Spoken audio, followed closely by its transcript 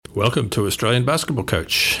Welcome to Australian Basketball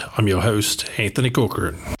Coach. I'm your host, Anthony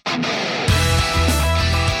Corcoran.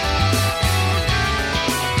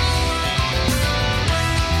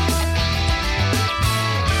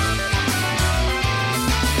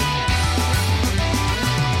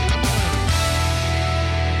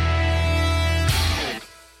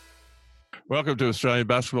 Welcome to Australian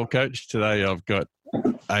Basketball Coach. Today I've got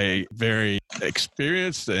a very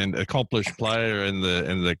experienced and accomplished player in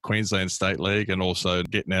the Queensland State League, and also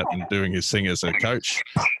getting out and doing his thing as a coach,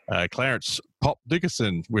 Clarence Pop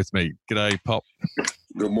Dickerson with me. G'day, Pop.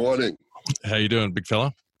 Good morning. How you doing, big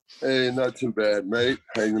fella? Hey, not too bad, mate.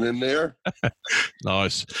 Hanging in there.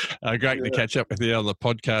 Nice. Great to catch up with you on the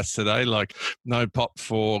podcast today. Known Pop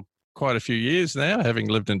for quite a few years now, having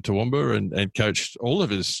lived in Toowoomba and coached all of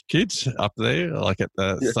his kids up there, at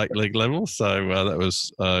the state league level. So that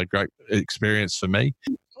was a great experience for me.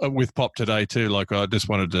 With Pop today too, I just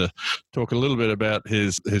wanted to talk a little bit about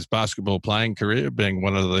his basketball playing career, being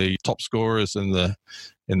one of the top scorers in the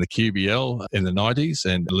QBL in the 90s,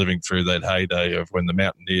 and living through that heyday of when the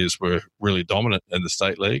Mountaineers were really dominant in the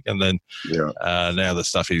state league, and then now the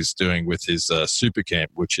stuff he's doing with his super camp,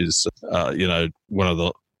 which is one of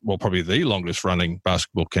the probably the longest running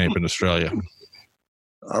basketball camp in Australia.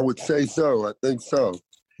 I would say so. I think so.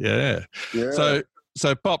 Yeah.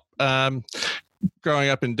 So Pop, growing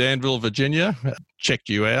up in Danville, Virginia, checked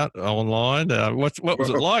you out online. What was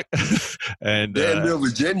it like? And Danville,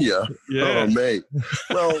 Virginia? Yeah. Oh, mate.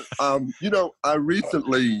 Well, I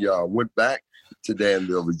recently went back to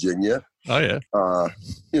Danville, Virginia. Oh, yeah.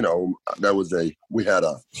 We had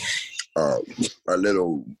a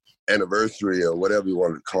little anniversary or whatever you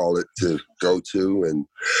want to call it to go to, and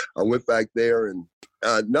I went back there, and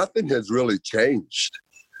nothing has really changed.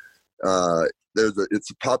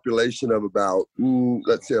 It's a population of about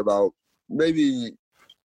maybe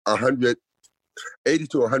 80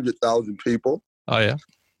 to 100,000 people. Oh yeah,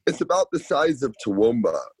 it's about the size of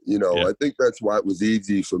Toowoomba. I think that's why it was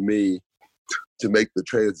easy for me to make the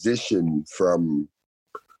transition from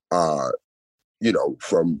the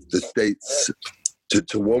States to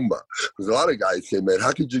Toowoomba. Because a lot of guys say, man,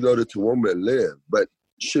 how could you go to Toowoomba and live? But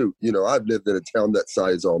shoot, I've lived in a town that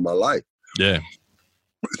size all my life. Yeah.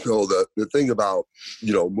 So the thing about,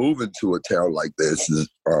 moving to a town like this is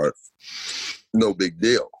no big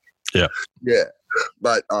deal. Yeah. Yeah.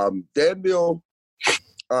 But Danville,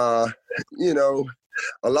 a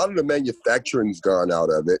lot of the manufacturing's gone out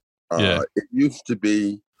of it. It used to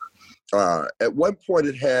be, at one point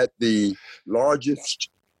it had the largest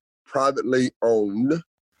privately owned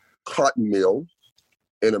cotton mill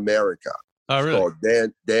in America. Oh, really? Called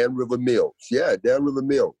Dan River Mills. Yeah, Dan River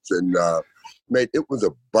Mills. And, mate, it was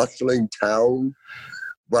a bustling town.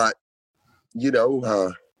 But,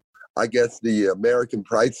 I guess the American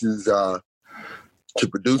prices to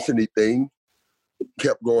produce anything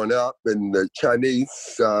kept going up. And the Chinese,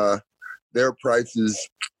 their prices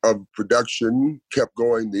of production kept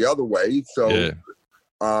going the other way. So,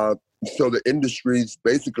 so the industry's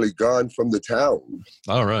basically gone from the town.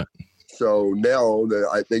 All right. So now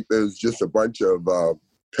I think there's just a bunch of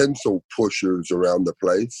pencil pushers around the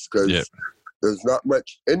place because there's not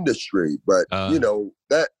much industry. But,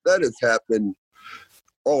 that has happened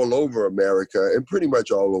all over America and pretty much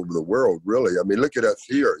all over the world, really. I mean, look at us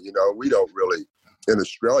here. We don't really, in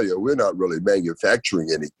Australia, we're not really manufacturing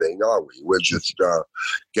anything, are we? We're just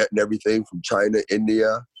getting everything from China,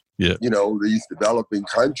 India, these developing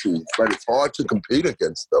countries. But it's hard to compete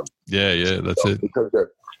against them. Yeah, that's it. Because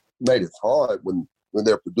it's hard when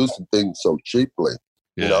they're producing things so cheaply,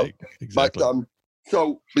 Exactly. But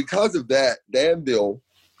so because of that, Danville,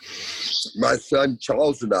 my son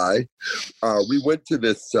Charles and I, we went to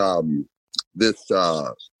this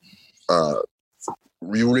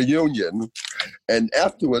reunion, and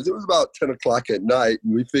afterwards it was about 10 o'clock at night,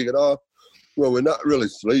 and we figured, we're not really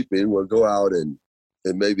sleeping. We'll go out and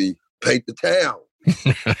maybe paint the town.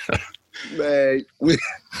 Man,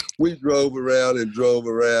 we drove around,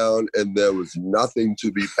 and there was nothing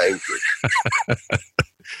to be painted.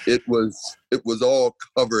 It was all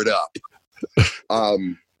covered up.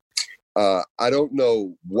 I don't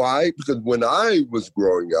know why, because when I was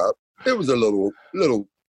growing up, it was a little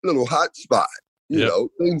hot spot.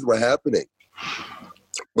 Things were happening.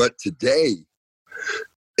 But today,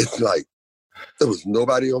 it's like there was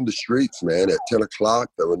nobody on the streets, man. At 10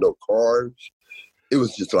 o'clock, there were no cars. It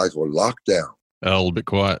was just like a lockdown. A little bit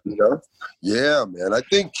quiet. Yeah, man. I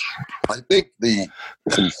think the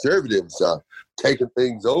conservatives are taking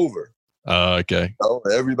things over. Okay.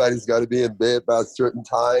 Everybody's got to be in bed by a certain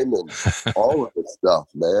time and all of this stuff,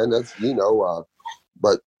 man. That's,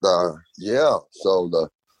 So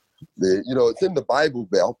It's in the Bible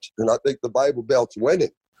Belt, and I think the Bible Belt's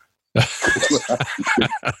winning.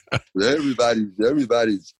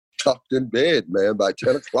 Everybody's tucked in bed, man, by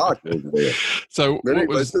 10 o'clock over there. So,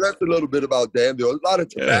 so that's a little bit about Danville. A lot of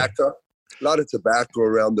tobacco,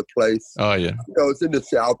 around the place. Oh, yeah. It's in the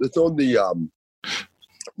South. It's on the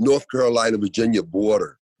North Carolina-Virginia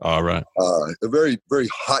border. All right. A very, very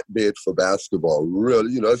hotbed for basketball.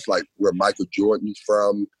 Really, it's like where Michael Jordan's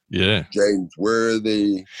from. Yeah. James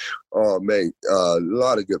Worthy. Oh, mate, a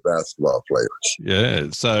lot of good basketball players. Yeah.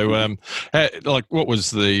 So, what was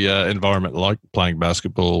the environment like playing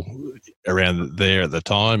basketball around there at the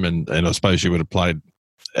time? And I suppose you would have played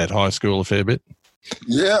at high school a fair bit?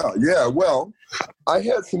 Yeah. Well, I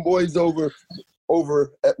had some boys over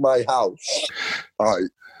at my house a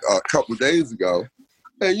couple of days ago.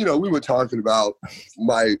 And, we were talking about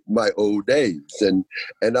my old days. And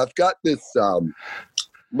I've got this,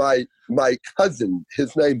 my cousin,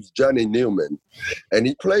 his name's Johnny Newman, and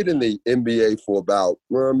he played in the NBA for about,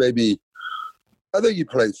 I think he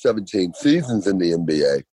played 17 seasons in the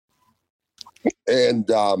NBA. And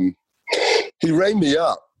he rang me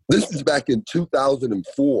up. This is back in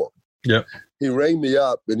 2004. Yep. He rang me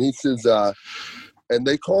up and he says, and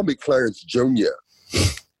they call me Clarence Jr.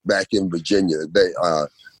 back in Virginia.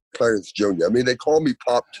 Clarence Jr. I mean, they call me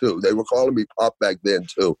Pop too. They were calling me Pop back then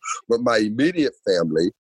too. But my immediate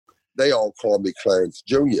family, they all call me Clarence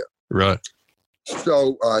Jr. Right.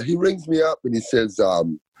 So he rings me up and he says,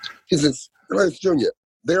 Clarence Jr.,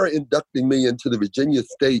 they're inducting me into the Virginia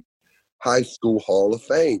State High School Hall of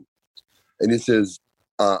Fame. And he says,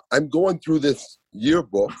 I'm going through this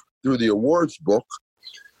yearbook, through the awards book,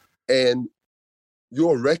 and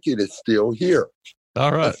your record is still here.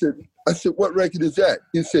 All right. I said, what record is that?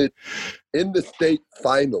 He said, in the state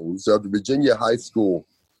finals of the Virginia High School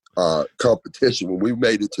competition, when we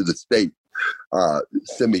made it to the state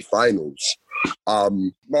semifinals,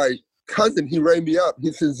 my cousin, he rang me up.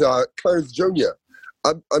 He says, Clarence Jr.,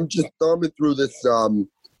 I'm just thumbing through this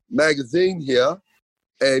magazine here,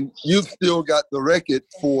 and you've still got the record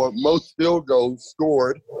for most field goals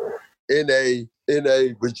scored in a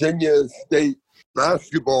Virginia State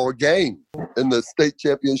basketball game, in the state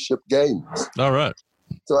championship games. All right.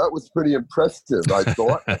 So that was pretty impressive, I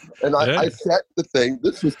thought. And I sat the thing.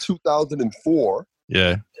 This was 2004.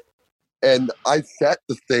 Yeah. And I sat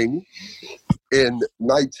the thing in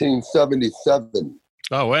 1977.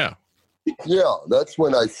 Oh, wow. Yeah, that's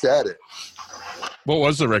when I sat it. What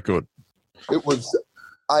was the record? It was,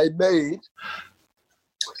 I made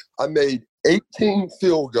 18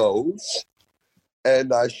 field goals,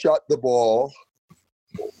 and I shot the ball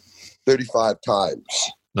 35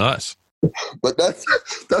 times. Nice. But that's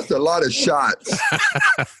a lot of shots.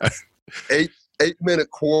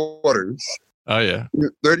 8-minute quarters. Oh, yeah.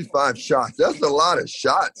 35 shots. That's a lot of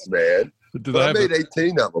shots, man. I made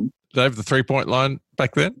 18 of them. Did they have the three-point line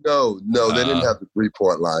back then? No, they didn't have the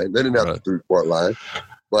three-point line. They didn't have the three-point line.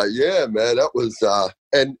 But yeah, man, that was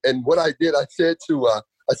and what I did, I said to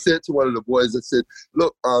one of the boys, I said,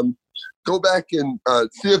 look, go back and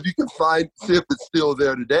see if you can see if it's still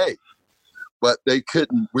there today. But they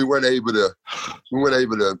couldn't. We weren't able to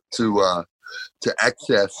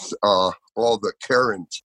access all the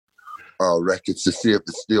current records to see if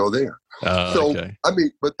it's still there. Okay. I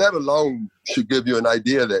mean, but that alone should give you an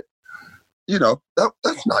idea that,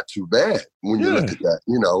 that's not too bad when you look at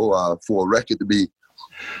that. For a record to be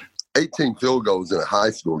 18 field goals in a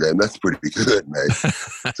high school game, that's pretty good, man.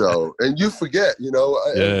 So, and you forget, as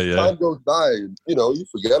time goes by, you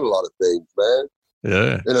forget a lot of things, man.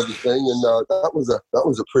 Yeah. And everything. And that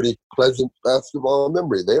was a pretty pleasant basketball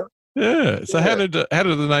memory there. Yeah. So how did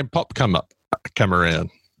the name Pop come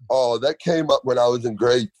around? Oh, that came up when I was in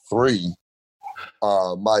grade 3.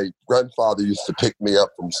 My grandfather used to pick me up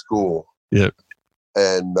from school. Yep.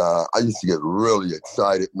 And I used to get really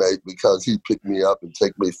excited, mate, because he'd pick me up and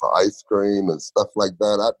take me for ice cream and stuff like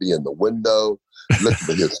that. I'd be in the window looking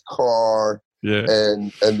for his car. Yeah.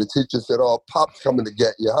 And the teacher said, "Oh, Pop's coming to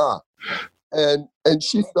get you, huh?" And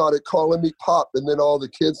she started calling me Pop, and then all the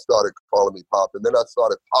kids started calling me Pop, and then I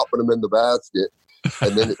started popping them in the basket,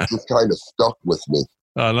 and then it just kind of stuck with me.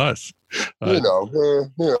 Oh, nice. I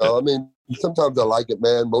mean, sometimes I like it,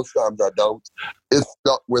 man. Most times I don't. It's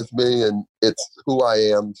stuck with me, and it's who I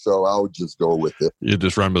am, so I'll just go with it. You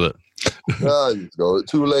just run with it. I just go.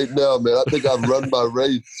 Too late now, man. I think I've run my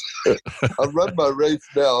race. I've run my race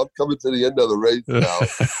now. I'm coming to the end of the race now.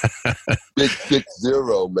 Big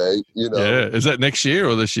 6-0, mate. Yeah. Is that next year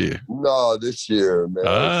or this year? No, this year, man.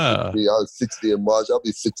 I was 60 in March. I'll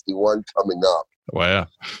be 61 coming up. Wow.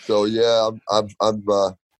 So yeah, I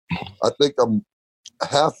think I'm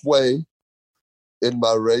halfway in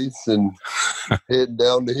my race and heading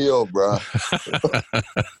down the hill, bro.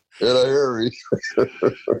 In a hurry.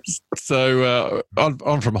 So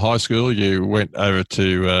on from high school, you went over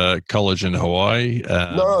to college in Hawaii.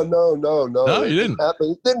 No. No, you didn't.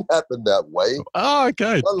 It didn't happen that way. Oh,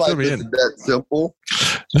 okay. My life isn't that simple.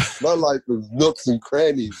 My life is nooks and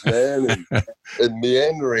crannies, man, and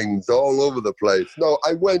meanderings all over the place. No,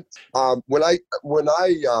 I went when I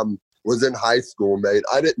was in high school, mate.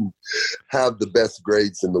 I didn't have the best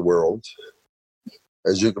grades in the world,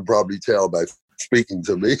 as you can probably tell by speaking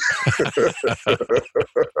to me.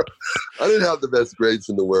 I didn't have the best grades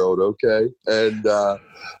in the world, okay? And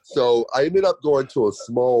so I ended up going to a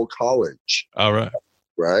small college. All right.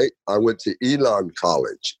 Right? I went to Elon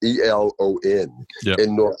College, ELON, yep.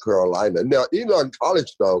 in North Carolina. Now, Elon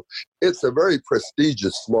College, though, it's a very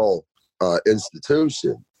prestigious small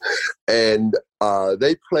institution. And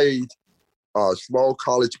they played small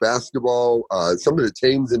college basketball. Some of the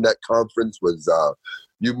teams in that conference was,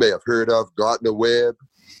 you may have heard of, Gardner-Webb,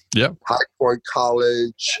 yep. High Point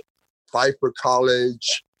College, Pfeiffer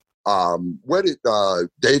College,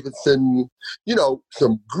 Davidson,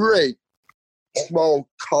 some great small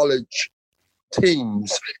college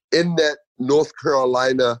teams in that North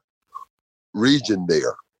Carolina region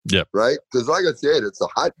there. Yep. Right? Because like I said, it's a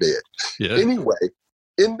hotbed. Yeah. Anyway,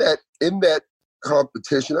 in that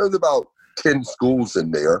competition, there was about 10 schools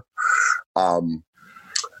in there.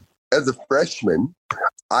 As a freshman,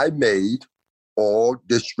 I made all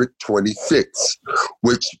District 26,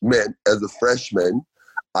 which meant as a freshman,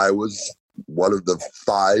 I was one of the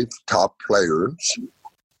 5 top players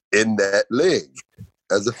in that league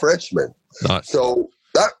as a freshman. Nice. So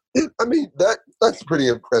that's pretty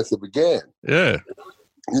impressive again. Yeah.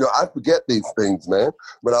 I forget these things, man.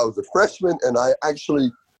 But I was a freshman and I actually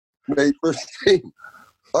made first team.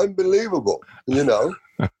 Unbelievable,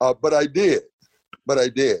 but I did.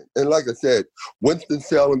 And like I said,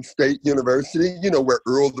 Winston-Salem State University, where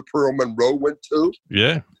Earl the Pearl Monroe went to.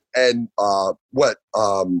 Yeah. And I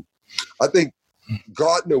think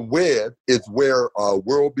Gardner-Webb is where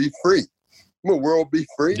World Be Free. Remember World Be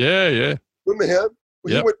Free? Yeah. Remember him?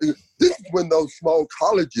 Yep. This is when those small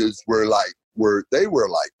colleges were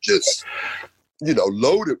just,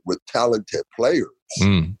 loaded with talented players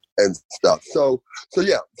and stuff. So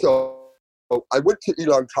I went to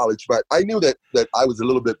Elon College, but I knew that I was a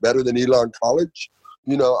little bit better than Elon College.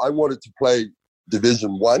 I wanted to play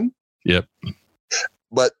Division I. Yep.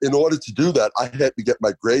 But in order to do that, I had to get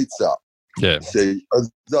my grades up. Yeah. See,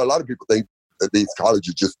 a lot of people think that these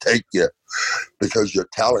colleges just take you because you're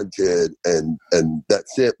talented and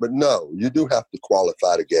that's it. But no, you do have to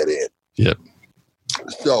qualify to get in. Yep.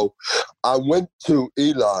 So I went to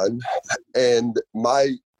Elon, and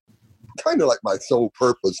my kind of like my sole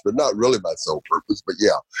purpose, but not really my sole purpose, but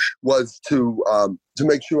yeah, was to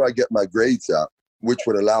make sure I get my grades up, which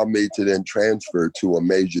would allow me to then transfer to a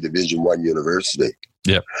major Division I university.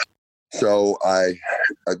 Yep. So I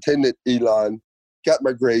attended Elon, got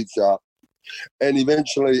my grades up, and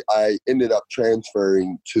eventually I ended up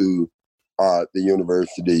transferring to the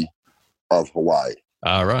University of Hawaii.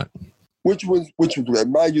 All right. Which was,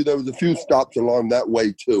 mind you, there was a few stops along that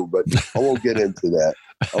way too, but I won't get into that.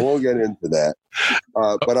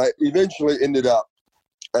 But I eventually ended up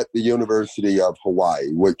at the University of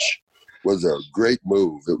Hawaii, which was a great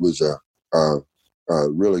move. It was a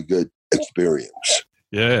really good experience.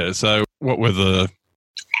 Yeah. So what were the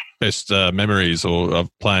best memories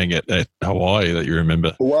of playing at Hawaii that you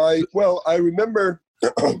remember? Hawaii, well, I remember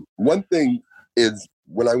one thing is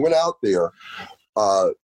when I went out there,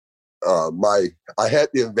 I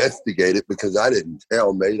had to investigate it because I didn't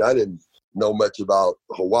know much about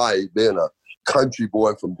Hawaii. Being a country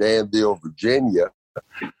boy from Danville, Virginia,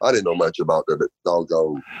 I didn't know much about the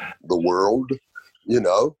world,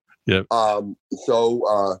 Yep.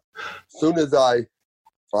 So soon as I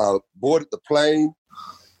boarded the plane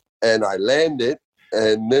and I landed,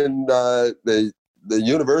 and then the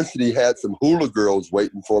university had some hula girls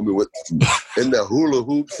waiting for me in their hula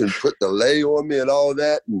hoops and put the lei on me and all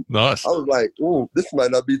that. And nice. I was like, "Oh, this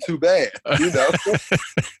might not be too bad,"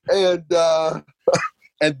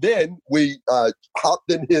 And then we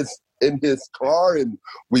hopped in his car and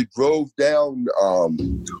we drove down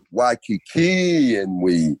Waikiki and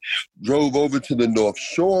we drove over to the North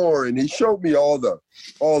Shore, and he showed me all the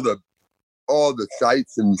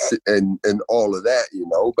sights and all of that,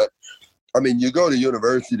 But I mean, you go to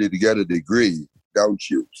university to get a degree, don't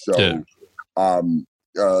you? So, yeah.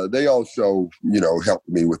 They also, helped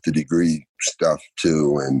me with the degree stuff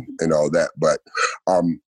too, and all that. But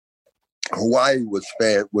Hawaii was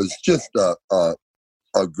just a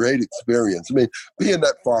a great experience. I mean, being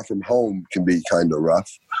that far from home can be kind of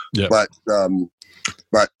rough, but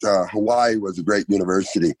Hawaii was a great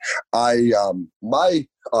university. I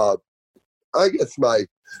guess my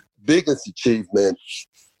biggest achievement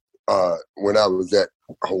when I was at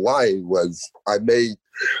Hawaii was I made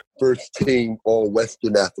first team All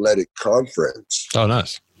Western Athletic Conference. Oh,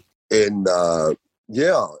 nice. And that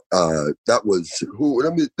was who.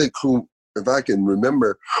 Let me think who. If I can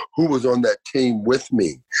remember who was on that team with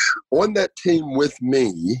me. On that team with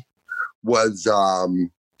me was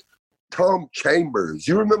Tom Chambers.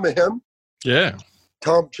 You remember him? Yeah.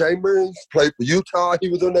 Tom Chambers played for Utah. He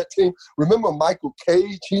was on that team. Remember Michael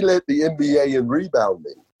Cage? He led the NBA in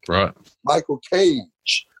rebounding. Right. Michael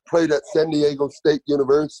Cage played at San Diego State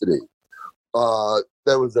University.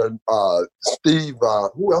 There was a Steve,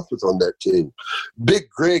 who else was on that team? Big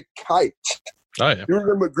Greg Kite. Oh, yeah. You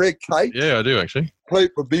remember Greg Kite? Yeah, I do actually.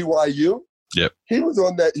 Played for BYU. Yep. He was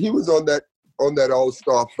on that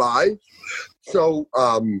All-Star 5. So,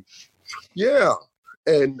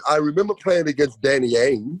 and I remember playing against Danny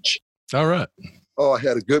Ainge. All right. Oh, I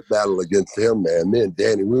had a good battle against him, man. Me and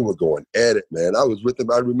Danny, we were going at it, man. I was with him.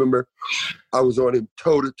 I remember I was on him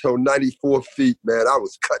toe-to-toe, 94 feet, man. I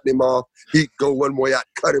was cutting him off. He'd go one way, I'd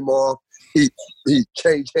cut him off. He'd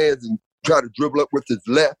change hands and try to dribble up with his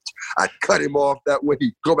left. I'd cut him off that way.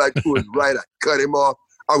 He'd go back to his right. I'd cut him off.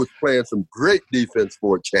 I was playing some great defense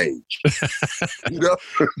for a change, you know.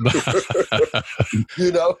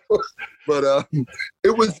 But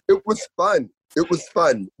it was fun. It was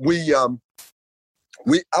fun.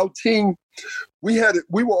 Our team, we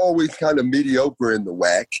were always kind of mediocre in the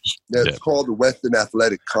WAC. That's called the Western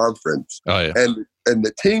Athletic Conference. Oh yeah. And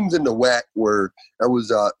the teams in the WAC were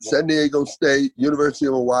San Diego State, University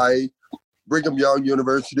of Hawaii, Brigham Young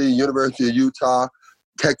University, University of Utah,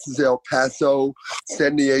 Texas El Paso,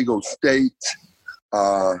 San Diego State,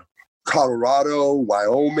 Colorado,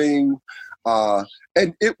 Wyoming,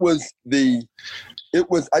 and it was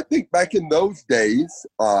I think back in those days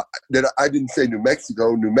that I didn't say New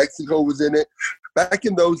Mexico. New Mexico was in it. Back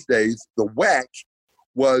in those days, the WAC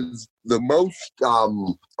was the most.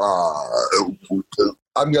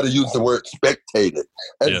 I'm going to use the word spectated,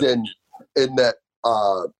 as in that.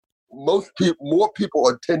 More people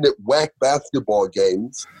attended WAC basketball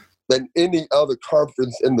games than any other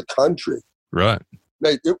conference in the country. Right.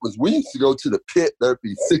 Like we used to go to the pit. There'd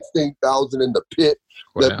be 16,000 in the pit.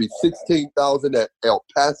 Wow. There'd be 16,000 at El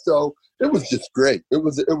Paso. It was just great. It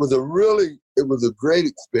was a great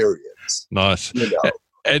experience. Nice. You know?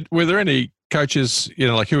 And were there any coaches?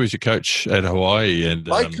 Like who was your coach at Hawaii? And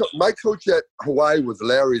my coach at Hawaii was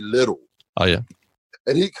Larry Little. Oh yeah.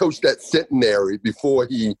 And he coached at Centenary before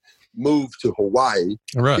he moved to Hawaii.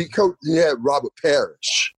 Right. He had Robert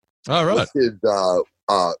Parrish. All right.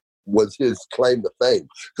 Was his claim to fame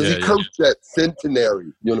because he coached at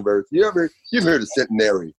Centenary University. You've heard of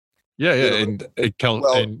Centenary? Yeah, in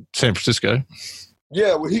San Francisco.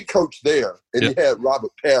 Yeah, well, he coached there, and he had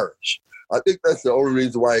Robert Parrish. I think that's the only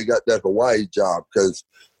reason why he got that Hawaii job. Because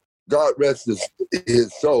God rest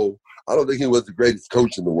his soul, I don't think he was the greatest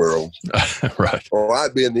coach in the world. Right. Or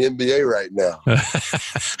I'd be in the NBA right now.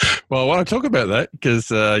 Well, I want to talk about that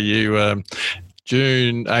because you,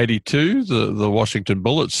 June 82, the Washington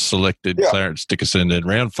Bullets selected Clarence Dickerson in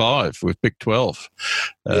round 5 with pick 12.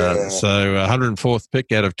 So 104th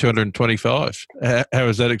pick out of 225. How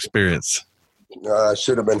was that experience?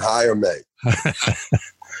 Should have been higher, mate.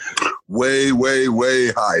 Way, way,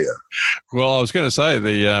 way higher. Well, I was going to say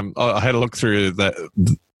I had a look through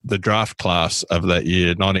the draft class of that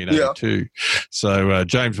year, 1982. Yeah. So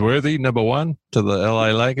James Worthy, number 1 to the LA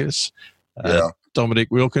Lakers. Dominic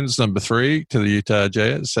Wilkins, number 3 to the Utah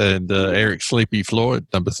Jazz, and Eric Sleepy Floyd,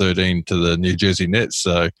 number 13 to the New Jersey Nets.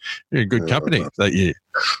 So you're in good company that year.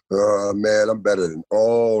 Man, I'm better than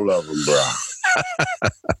all of them,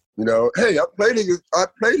 bro. Hey, I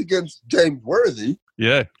played against James Worthy.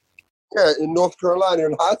 Yeah. Yeah, in North Carolina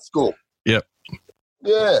in high school. Yep.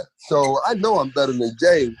 Yeah, so I know I'm better than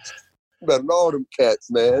James, better than all them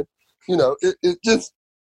cats, man. It's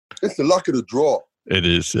the luck of the draw. It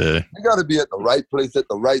is. You got to be at the right place at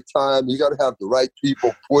the right time. You got to have the right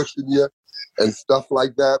people pushing you and stuff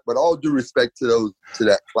like that. But all due respect to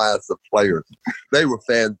that class of players, they were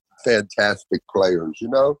fantastic players,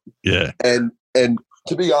 Yeah. And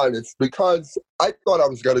to be honest, because I thought I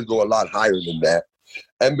was going to go a lot higher than that,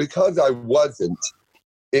 and because I wasn't,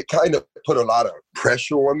 it kind of put a lot of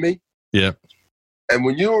pressure on me. Yeah. And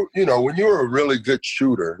when you're a really good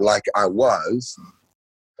shooter like I was,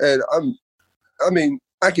 and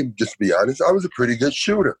I can just be honest, I was a pretty good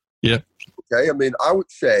shooter. Yeah. Okay. I mean, I would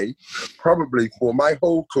say probably for my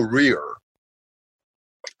whole career,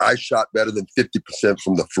 I shot better than 50%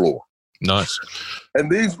 from the floor. Nice.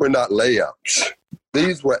 And these were not layups.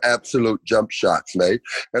 These were absolute jump shots, mate.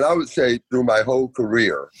 And I would say through my whole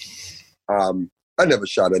career, I never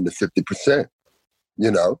shot under 50%,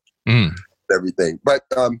 everything. But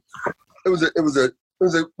it was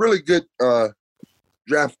a really good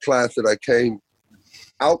draft class that I came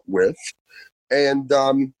out with. And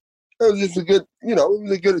it was just a good, it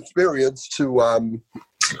was a good experience to, I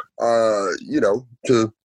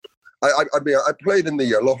played in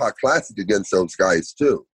the Aloha Classic against those guys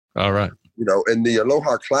too. All right. And the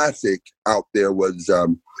Aloha Classic out there was, I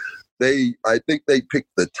think they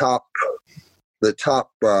picked the top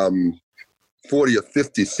 40 or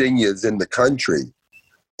 50 seniors in the country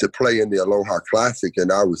to play in the Aloha Classic,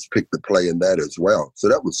 and I was picked to play in that as well. So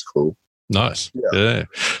that was cool. Nice. Yeah.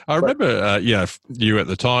 I remember, you at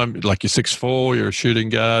the time, like you're 6'4", you're a shooting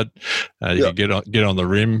guard, you can get on the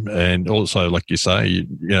rim, and also, like you say,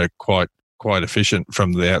 quite efficient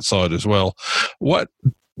from the outside as well. What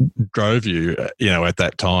drove you, at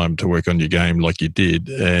that time to work on your game like you did?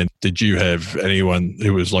 And did you have anyone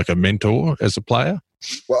who was like a mentor as a player?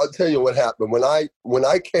 Well, I'll tell you what happened. When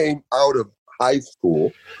I came out of high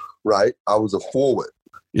school, right, I was a forward.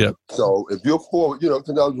 Yeah. So if you're forward,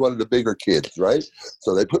 because I was one of the bigger kids, right?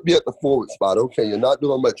 So they put me at the forward spot. Okay, you're not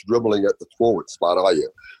doing much dribbling at the forward spot, are you?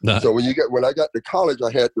 No. So when I got to college, I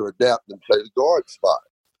had to adapt and play the guard spot.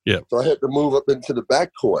 Yeah. So I had to move up into the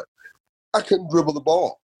backcourt. I couldn't dribble the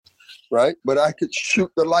ball, right? But I could shoot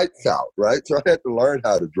the lights out, right? So I had to learn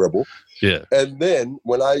how to dribble. Yeah. And then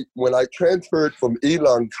when I transferred from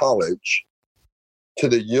Elon College to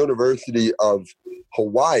the University of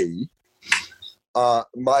Hawaii,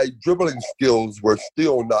 my dribbling skills were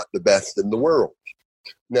still not the best in the world.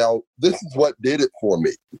 Now, this is what did it for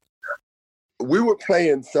me. We were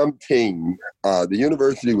playing some team. The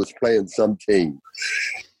university was playing some team.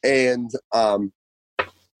 And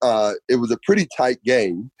it was a pretty tight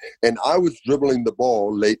game. And I was dribbling the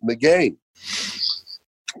ball late in the game.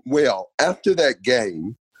 Well, after that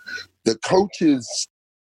game, the coach's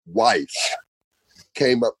wife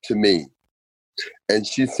came up to me and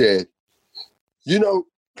she said,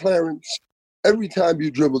 Clarence, every time you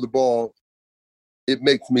dribble the ball, it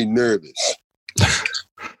makes me nervous.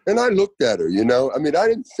 And I looked at her, I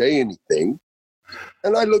didn't say anything.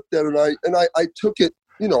 And I looked at her and I took it,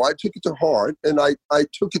 I took it to heart, and I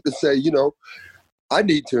took it to say, I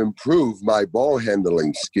need to improve my ball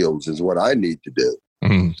handling skills is what I need to do.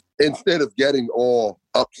 Mm-hmm. Instead of getting all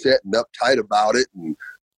upset and uptight about it and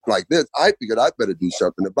like this, I figured I'd better do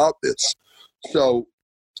something about this. So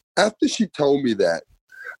after she told me that,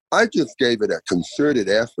 I just gave it a concerted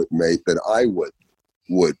effort, mate, that I would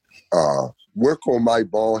work on my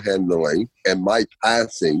ball handling and my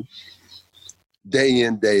passing day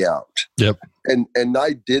in, day out. Yep. And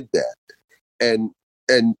I did that.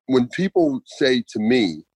 And when people say to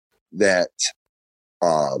me that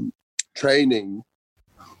training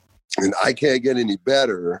and I can't get any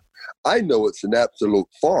better, I know it's an absolute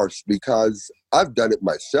farce because I've done it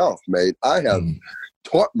myself, mate. I have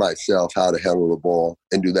taught myself how to handle the ball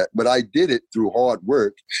and do that, but I did it through hard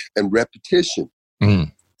work and repetition.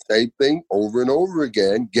 Same thing over and over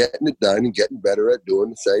again, getting it done and getting better at doing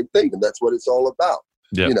the same thing. And that's what it's all about.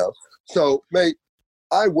 Yep. So, mate,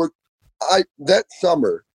 that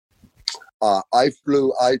summer, I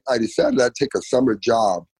decided I'd take a summer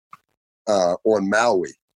job on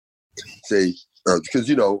Maui. See, because,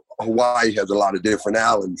 Hawaii has a lot of different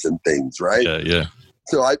islands and things, right? Yeah.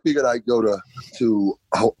 So I figured I'd go to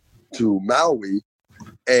Maui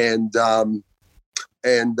and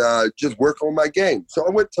just work on my game. So I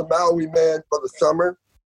went to Maui, man, for the summer,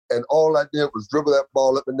 and all I did was dribble that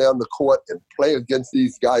ball up and down the court and play against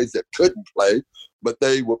these guys that couldn't play, but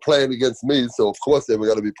they were playing against me, so of course they were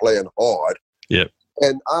going to be playing hard. Yep.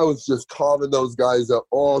 And I was just carving those guys up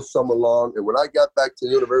all summer long. And when I got back to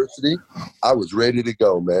university, I was ready to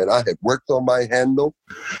go, man. I had worked on my handle,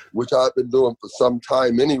 which I've been doing for some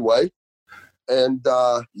time anyway. And,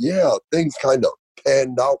 things kind of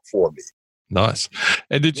panned out for me. Nice.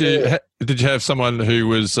 And did you have someone who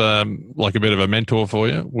was like a bit of a mentor for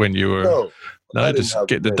you when you were? No, just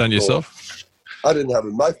get it done yourself? I didn't have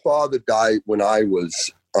it. My father died when I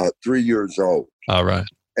was 3 years old. All right.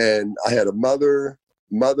 And I had a mother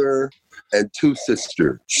and two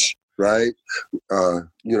sisters, right?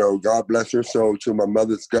 God bless her soul too. My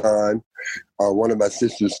mother's gone. One of my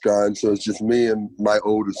sisters gone. So it's just me and my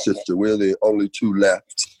older sister. We're the only two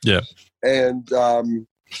left. Yeah. And,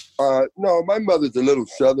 no, my mother's a little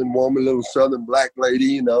Southern woman, little Southern black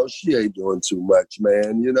lady, she ain't doing too much,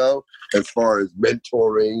 man, as far as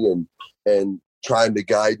mentoring and trying to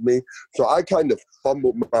guide me. So I kind of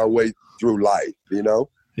fumbled my way through life, you know?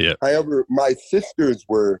 Yeah. However, my sisters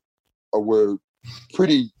were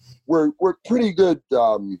pretty good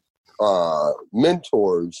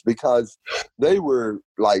mentors, because they were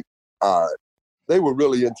like they were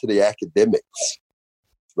really into the academics,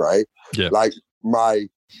 right? Yeah. Like my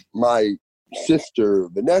sister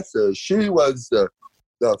Vanessa, she was the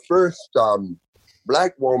first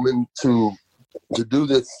Black woman to do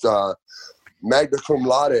this magna cum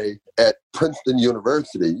laude at Princeton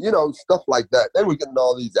University, you know, stuff like that. They were getting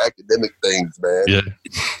all these academic things, man. Yeah.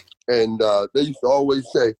 And they used to always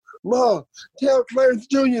say, "Ma, tell Clarence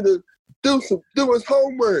Jr. to do his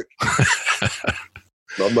homework."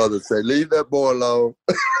 My mother say, "Leave that boy alone."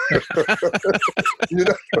 You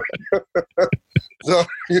know? So,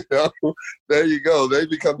 you know, there you go. They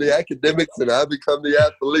become the academics and I become the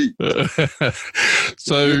athlete.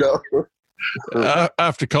 So, you know?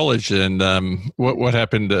 After college, and what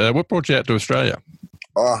happened? What brought you out to Australia?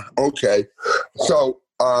 Okay. So,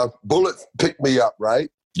 Bullets picked me up,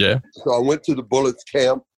 right? Yeah. So I went to the Bullets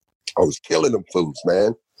camp. I was killing them fools,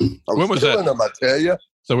 man. When was killing that? them, I tell you.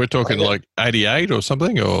 So we're talking like 88 or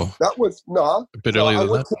something, or that was a bit earlier than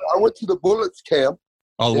that. I went to the Bullets camp.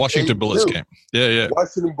 Oh, Washington 82. Bullets camp. Yeah.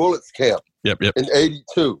 Washington Bullets camp. Yep. In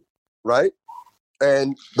 82, right?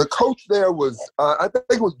 And the coach there was, I think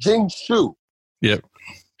it was Jing Shu. Yep.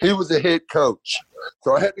 He was the head coach.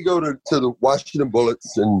 So I had to go to the Washington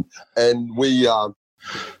Bullets, and we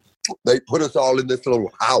they put us all in this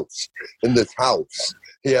little house. In this house,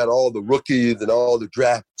 he had all the rookies and all the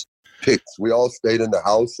draft picks. We all stayed in the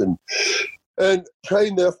house and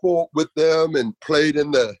trained there with them, and played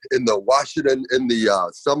in the Washington in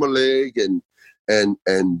the summer league,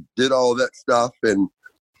 and did all that stuff. And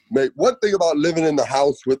one thing about living in the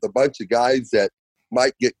house with a bunch of guys that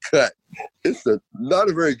might get cut, it's not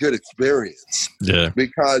a very good experience. Yeah,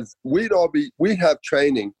 because we'd have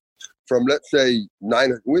training from, let's say,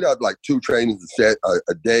 9. We'd have like 2 trainings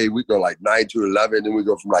a day. We'd go like 9 to 11, and we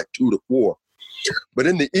go from like 2 to 4. But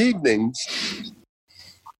in the evenings,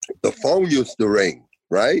 the phone used to ring,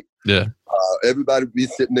 right? Yeah. Everybody would be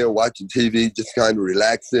sitting there watching TV, just kind of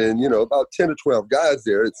relaxing. You know, about 10 or 12 guys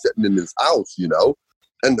there sitting in this house, you know,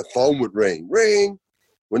 and the phone would ring.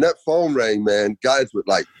 When that phone rang, man, guys would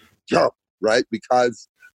like jump, right? Because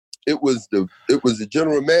it was the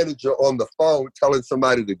general manager on the phone telling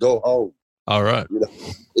somebody to go home. All right. You know,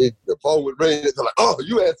 the phone would ring. It's like, "Oh,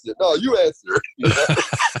 you answered. No, you answered." You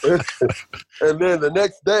know? And then the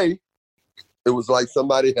next day, it was like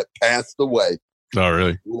somebody had passed away. Oh,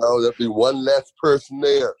 really? You know, there'd be one less person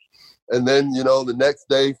there. And then, you know, the next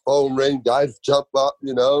day, phone ring, guys jump up,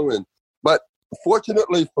 you know. But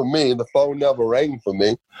fortunately for me, the phone never rang for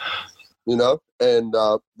me, you know. And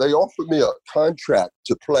they offered me a contract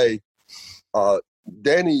to play.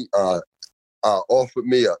 Danny offered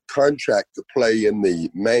me a contract to play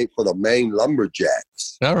for the Maine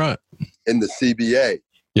Lumberjacks. All right. In the CBA.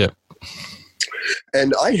 Yep.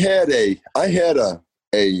 And I had an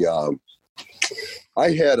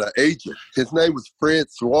agent. His name was Fred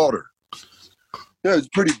Slaughter. You know, he was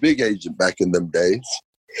a pretty big agent back in them days.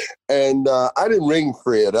 And I didn't ring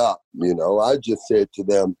Fred up, you know. I just said to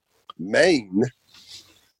them, "Maine?"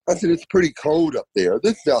 I said, "It's pretty cold up there."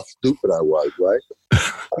 This is how stupid I was, right?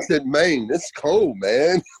 I said, "Maine, it's cold,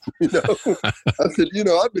 man." You know, I said, "You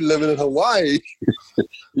know, I've been living in Hawaii.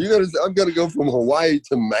 I'm gonna go from Hawaii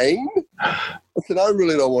to Maine?" I said, "I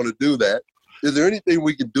really don't want to do that. Is there anything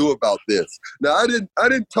we can do about this?" Now, I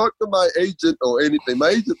didn't talk to my agent or anything. My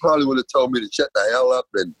agent probably would have told me to shut the hell up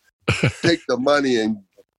and take the money and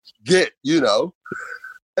get, you know.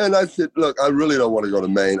 And I said, "Look, I really don't want to go to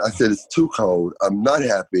Maine." I said, "It's too cold. I'm not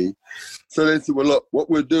happy." So they said, "Well, look, what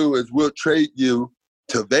we'll do is we'll trade you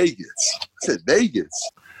to Vegas." I said, "Vegas?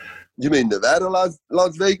 You mean Nevada,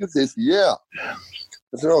 Las Vegas?" They said, "Yeah."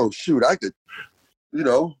 I said, "Oh, shoot, I could, you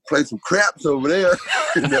know, play some craps over there."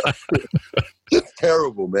 You know? Just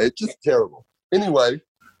terrible, man. Just terrible. Anyway,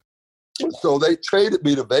 so they traded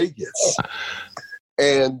me to Vegas.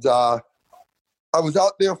 And I was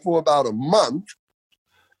out there for about a month,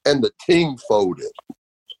 and the team folded.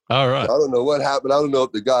 All right. I don't know what happened. I don't know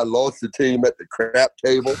if the guy lost the team at the crap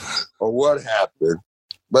table or what happened,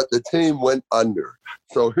 but the team went under.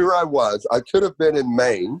 So here I was. I could have been in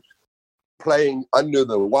Maine playing under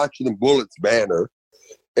the Washington Bullets banner.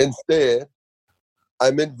 Instead,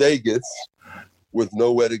 I'm in Vegas with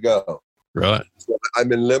nowhere to go. Right. So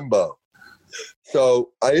I'm in limbo.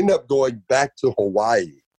 So I ended up going back to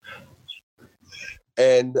Hawaii.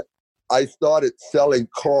 And I started selling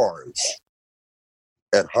cars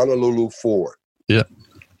at Honolulu Ford. Yeah.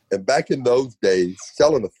 And back in those days,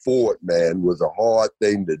 selling a Ford, man, was a hard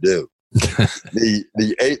thing to do.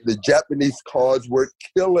 The Japanese cars were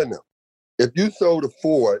killing them. If you sold a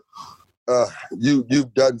Ford,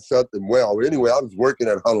 you've done something well. Anyway, I was working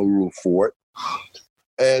at Honolulu Ford,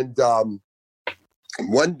 and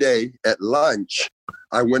one day at lunch,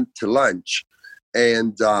 I went to lunch,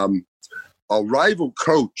 and a rival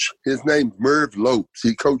coach, his name's Merv Lopes.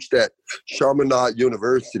 He coached at Chaminade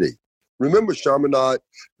University. Remember Chaminade?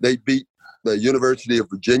 They beat the University of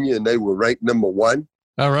Virginia, and they were ranked number 1.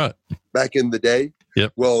 All right. Back in the day.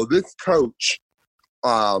 Yep. Well, this coach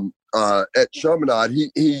at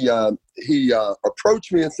Chaminade, he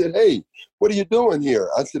approached me and said, "Hey, what are you doing here?"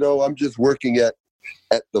 I said, "Oh, I'm just working at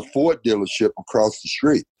the Ford dealership across the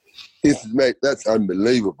street." He said, "Mate, that's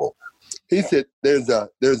unbelievable." He said, "There's a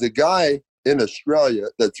guy in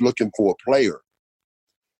Australia that's looking for a player,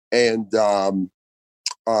 and the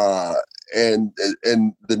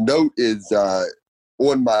note is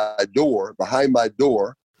on my door, behind my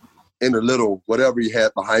door, in a little whatever he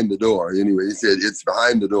had behind the door." Anyway, he said, "It's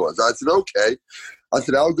behind the door." So I said, "Okay." I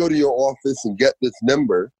said, "I'll go to your office and get this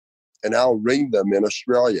number, and I'll ring them in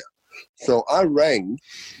Australia." So I rang,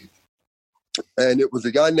 and it was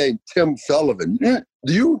a guy named Tim Sullivan. Do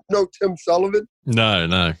you know Tim Sullivan?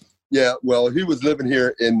 No. Yeah, well, he was living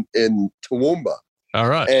here in Toowoomba. All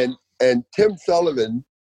right. And Tim Sullivan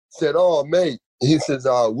said, "Oh, mate," he says,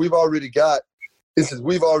 we've already got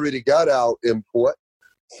our import,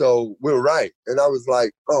 so we're right." And I was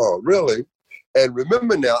like, "Oh, really?" And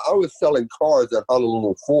remember now, I was selling cars at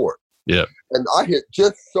Honolulu Ford. Yeah. And I had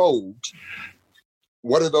just sold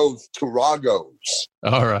one of those Taragos.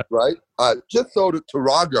 All right. Right? I just sold a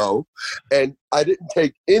Tarago, and I didn't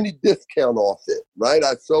take any discount off it. Right?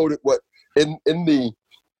 I sold it in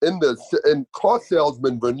car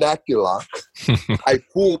salesman vernacular. I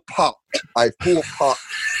full popped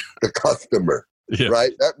the customer. Yeah.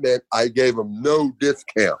 Right? That meant I gave him no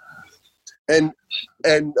discount. And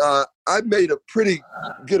I made a pretty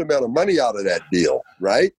good amount of money out of that deal,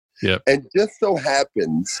 right? Yeah. And just so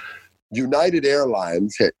happens, United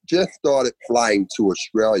Airlines had just started flying to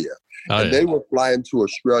Australia. They were flying to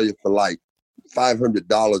Australia for like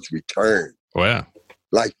 $500 return. Wow.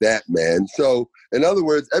 Like that, man. So, in other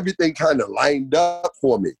words, everything kind of lined up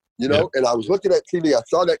for me, you know? Yeah. And I was looking at TV, I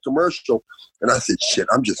saw that commercial, and I said, "Shit,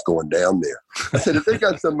 I'm just going down there." I said, if they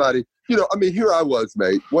got somebody, here I was,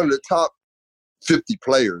 mate, one of the top 50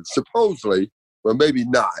 players, supposedly, well, maybe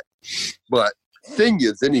not, but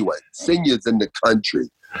seniors anyway, seniors in the country,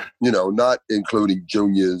 not including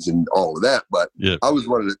juniors and all of that, but I was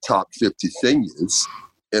one of the top 50 seniors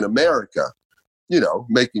in America,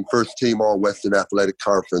 making first team all Western Athletic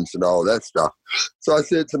Conference and all that stuff. So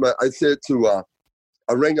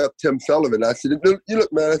I rang up Tim Sullivan. I said, "You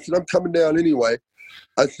look, man," I said, "I'm coming down anyway."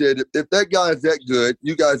 I said, if that guy's that good,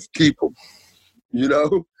 you guys keep him,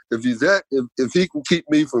 if he can keep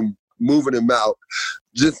me from moving him out,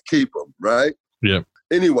 just keep him, right? Yeah.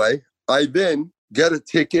 Anyway, I then got a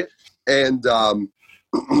ticket, and I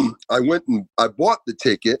went and I bought the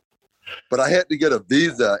ticket, but I had to get a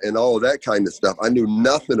visa and all that kind of stuff. I knew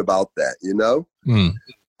nothing about that,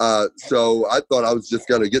 So I thought I was just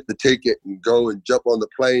going to get the ticket and go and jump on the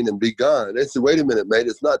plane and be gone. They said, "Wait a minute, mate,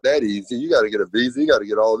 it's not that easy. You got to get a visa. You got to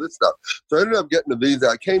get all this stuff." So I ended up getting a visa.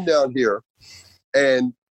 I came down here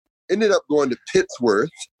and ended up going to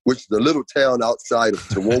Pittsworth, which is a little town outside of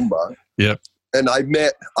Toowoomba. Yep. And I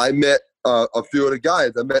met a few of the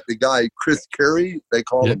guys. I met the guy, Chris Curry. They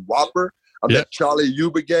call him Whopper. I met Charlie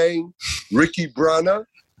Ubergang, Ricky Brunner,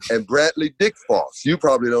 and Bradley Dickfoss. You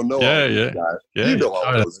probably don't know all those guys. Yeah, you know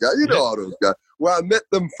all those guys. You know all those guys. Well, I met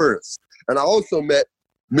them first. And I also met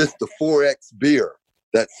Mr. 4X Beer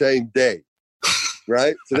that same day.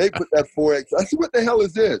 Right? So they put that 4X. I said, "What the hell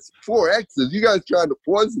is this? 4X's? You guys trying to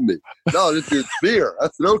poison me?" "No, this is beer." I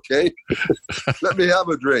said, "Okay, let me have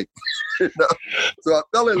a drink." So I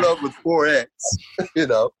fell in love with 4X,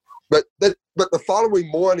 But the following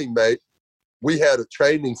morning, mate, we had a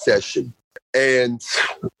training session. And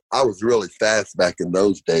I was really fast back in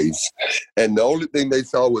those days. And the only thing they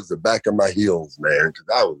saw was the back of my heels, man, because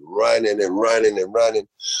I was running and running and running.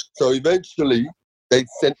 So eventually, they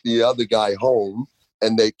sent the other guy home,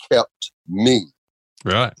 and they kept me.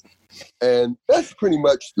 Right. And that's pretty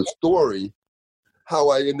much the story, how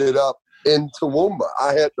I ended up in Toowoomba.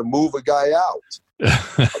 I had to move a guy out.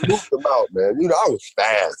 I moved him out, man. I was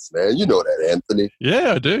fast, man. You know that, Anthony.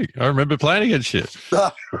 Yeah, I do. I remember playing against you.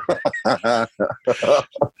 So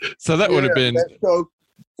that would have been...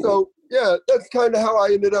 So, that's kind of how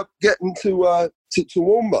I ended up getting to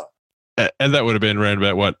Toowoomba. And that would have been around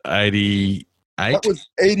about, what, 88? That was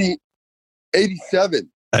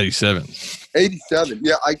 87. 87. 87.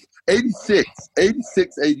 Yeah, 86,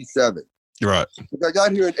 87. Right. I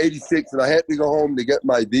got here in 86, and I had to go home to get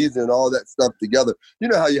my visa and all that stuff together. You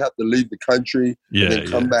know how you have to leave the country and then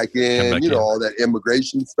come back in, all that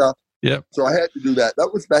immigration stuff. Yep. So I had to do that.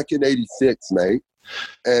 That was back in 86, mate.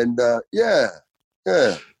 And, yeah.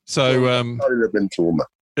 So I started up in Toowoomba.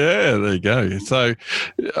 Yeah, there you go. So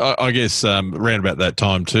I guess around about that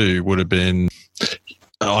time too would have been,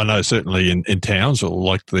 I know certainly in Townsville,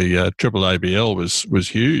 like the Triple ABL was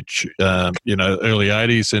huge, early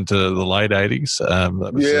 80s into the late 80s.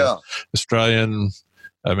 That was Australian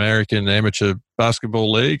American Amateur Basketball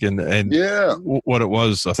League. And what it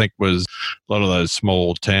was, I think, was a lot of those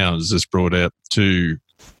small towns just brought out two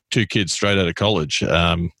kids straight out of college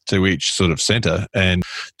to each sort of centre, and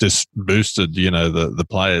just boosted, the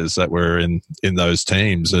players that were in those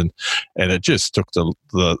teams, and it just took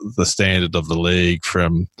the standard of the league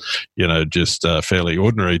from, just fairly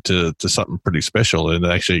ordinary to something pretty special, and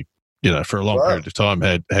actually, for a long period of time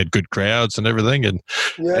had good crowds and everything, and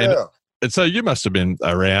so you must have been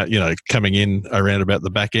around, coming in around about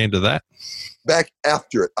the back end of that. Back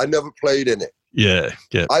after it, I never played in it. Yeah.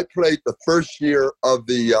 I played the first year of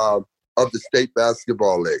the state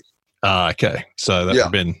basketball league. Okay. So that would have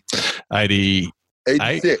been 88,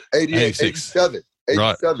 87.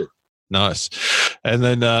 Right. Nice. And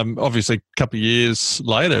then obviously a couple of years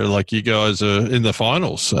later, like you guys are in the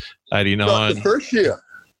finals, 89. No, the first year.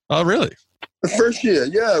 Oh, really? The first year,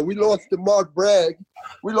 yeah. We lost to Mark Bragg.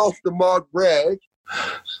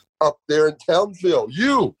 Up there in Townsville. We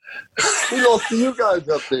lost to you guys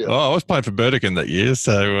up there. Oh, I was playing for Burdekin that year,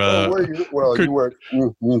 so you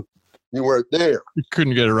weren't there. You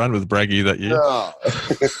couldn't get a run with Braggy that year.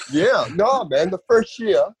 No, man. The first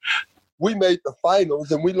year we made the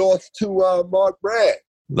finals and we lost to Mark Bragg.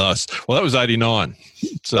 Nice. Well, that was 89.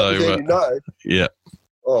 So that was 89. Yeah.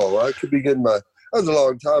 Oh, I could be getting that was a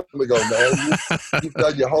long time ago, man. You've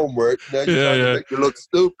done your homework. Now you're trying to make you look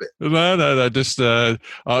stupid. No. Just I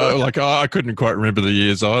couldn't quite remember the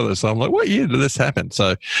years either. So I'm like, what year did this happen?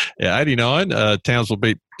 So, 89, Townsville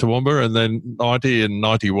beat Toowoomba, and then 90 and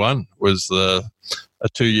 91 was a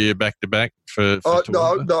 2-year back-to-back for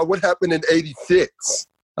Toowoomba. No. What happened in 86?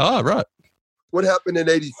 Oh, right. What happened in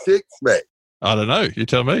 86, mate? I don't know. You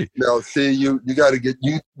tell me. No, see, you got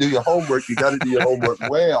to do your homework. You got to do your homework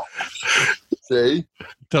well. See?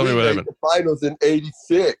 Tell me what happened. The finals in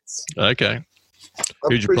 86. Okay.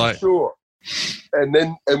 Who'd you play? Sure.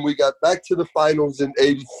 And we got back to the finals in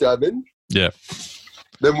 87. Yeah.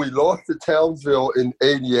 Then we lost to Townsville in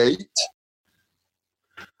 88.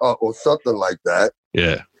 Or something like that.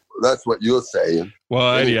 Yeah. That's what you're saying.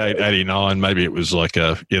 Well, 88, 89, maybe it was like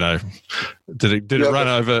did it run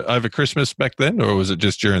over Christmas back then, or was it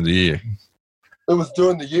just during the year? It was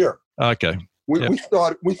during the year. Okay. We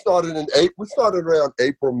started around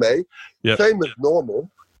April, May. Yep. Same as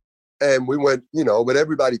normal. And we went, but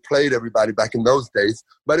everybody played everybody back in those days.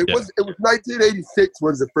 But it was 1986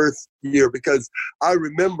 was the first year, because I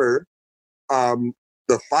remember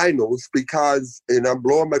the finals, because, and I'm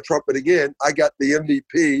blowing my trumpet again, I got the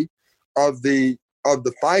MVP of the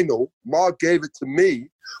final. Mark gave it to me,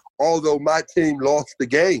 although my team lost the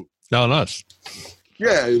game. Oh, nice.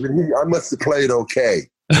 Yeah, I must have played okay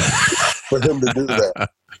for him to do that.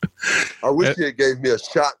 I wish he had gave me a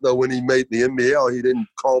shot, though, when he made the NBL. He didn't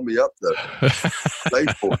call me up to play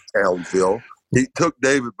for Townsville. He took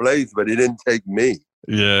David Blaze, but he didn't take me.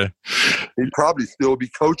 Yeah. He'd probably still be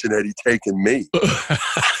coaching had he taken me.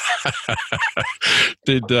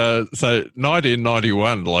 So 90 and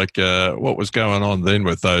 91, what was going on then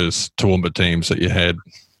with those Toowoomba teams that you had?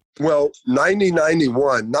 Well, 90 we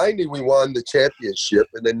won the championship,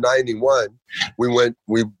 and then 91 we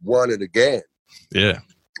won it again. Yeah.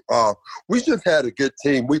 We just had a good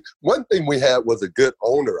team. One thing we had was a good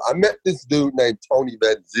owner. I met this dude named Tony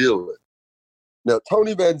Van Zeelen. Now,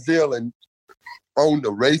 Tony Van Zeelen owned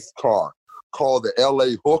a race car called the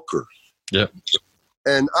LA Hooker. Yeah.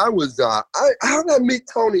 And I was how did I meet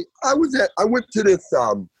Tony? I went to this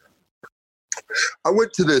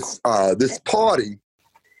party,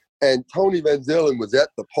 and Tony Van Zeelen was at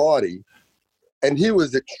the party, and he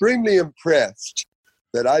was extremely impressed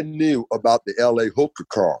that I knew about the LA Hooker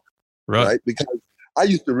car. Right? Because I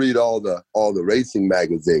used to read all the racing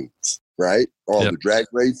magazines, right? All the drag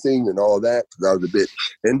racing and all that, because I was a bit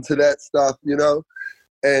into that stuff,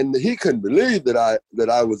 And he couldn't believe that I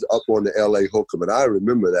was up on the LA Hooker, but I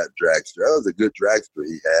remember that dragster. That was a good dragster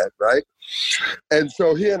he had, right? And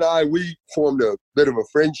so he and we formed a bit of a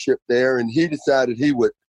friendship there, and he decided he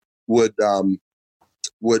would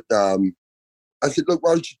I said, look,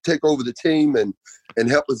 why don't you take over the team and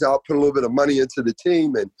help us out, put a little bit of money into the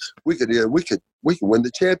team, and we can win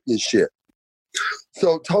the championship.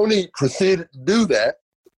 So Tony proceeded to do that,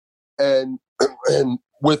 and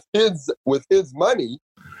with his money,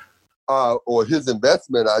 or his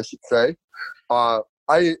investment, I should say, I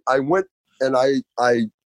went and I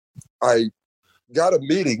got a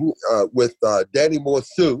meeting with Danny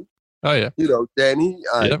Morsu. Oh, yeah. You know, Danny.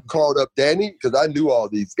 I called up Danny because I knew all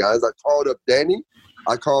these guys. I called up Danny.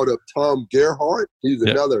 I called up Tom Gerhardt. He's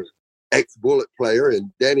another ex-Bullet player.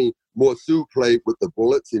 And Danny Morsu played with the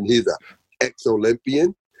Bullets, and he's an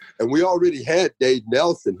ex-Olympian. And we already had Dave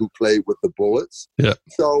Nelson, who played with the Bullets. Yeah.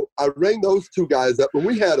 So I rang those two guys up, and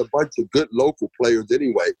we had a bunch of good local players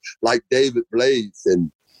anyway, like David Blaze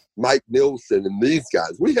and Mike Nilsson and these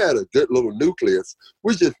guys. We had a good little nucleus.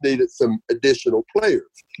 We just needed some additional players,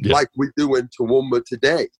 like we do in Toowoomba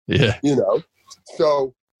today. Yeah. You know?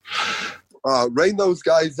 So rang those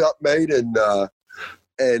guys up, mate,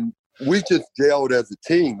 and we just gelled as a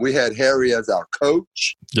team. We had Harry as our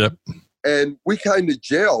coach. Yep. And we kind of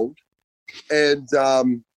gelled and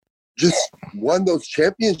just won those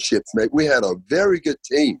championships, mate. We had a very good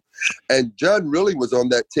team. And Judd really was on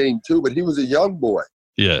that team too, but he was a young boy.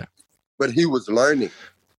 Yeah. But he was learning.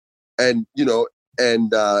 And, you know,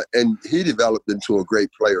 and he developed into a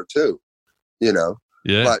great player too, you know.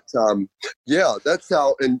 Yeah. But, that's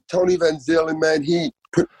how. And Tony Van Zielen, man, he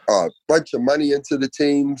put a bunch of money into the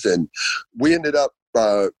teams. And we ended up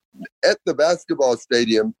at the basketball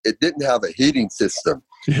stadium, it didn't have a heating system.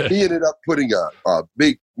 Yeah. He ended up putting a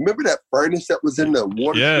big, remember that furnace that was in the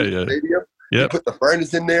water stadium? Yeah. We put the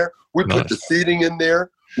furnace in there. We put the seating in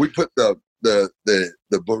there. We put the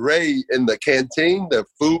beret in the canteen, the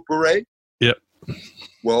food beret. Yep.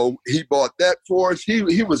 Well, he bought that for us. He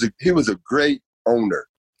was a great owner.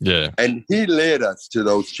 Yeah. And he led us to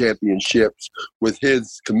those championships with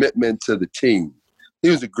his commitment to the team. He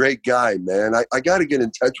was a great guy, man. I got to get in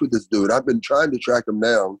touch with this dude. I've been trying to track him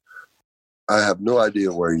down. I have no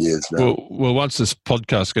idea where he is now. Well, once this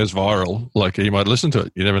podcast goes viral, like, you might listen to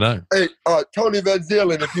it. You never know. Hey, Tony Van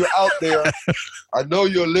Zielen, if you're out there, I know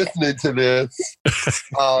you're listening to this.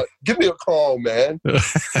 Give me a call, man.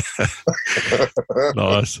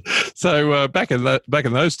 Nice. So back in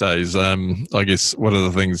those days, I guess one of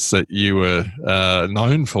the things that you were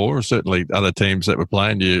known for, certainly other teams that were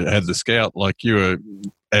playing, you had the scout, like you were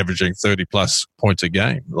averaging 30 plus points a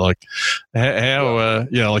game. Like how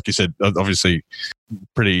like you said, obviously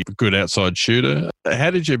pretty good outside shooter.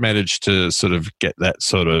 How did you manage to sort of get those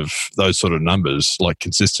sort of numbers, like,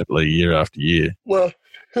 consistently year after year? Well,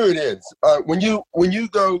 here it is. When you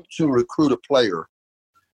go to recruit a player,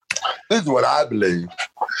 this is what I believe.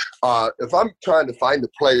 If I'm trying to find a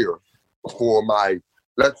player for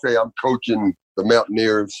let's say I'm coaching the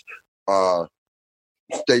Mountaineers,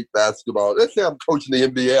 state basketball. Let's say I'm coaching the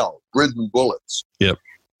NBL, Brisbane Bullets. Yep.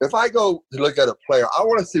 If I go to look at a player, I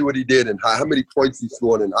want to see what he did in how many points he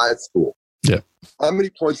scored in high school. Yeah. How many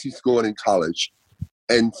points he scored in college,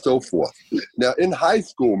 and so forth. Now, in high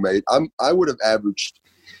school, mate, I would have averaged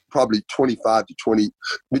probably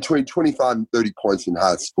between 25 and 30 points in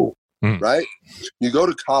high school. Right? You go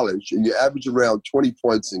to college and you average around 20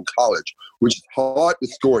 points in college, which is hard to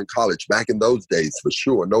score in college back in those days, for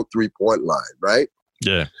sure. No 3-point line, right?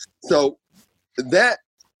 Yeah. So that,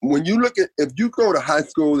 when you look at, if you go to high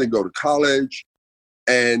school and go to college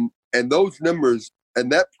and those numbers,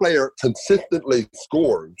 and that player consistently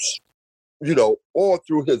scores, you know, all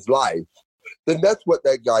through his life, then that's what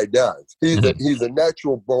that guy does. He's a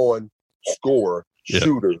natural born scorer,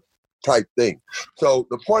 shooter type thing. So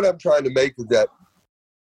the point I'm trying to make is that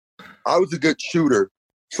I was a good shooter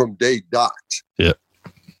from day dot. Yeah.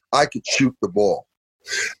 I could shoot the ball.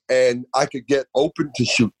 And I could get open to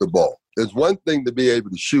shoot the ball. There's one thing to be able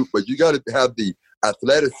to shoot, but you got to have the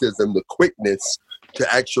athleticism, the quickness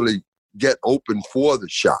to actually get open for the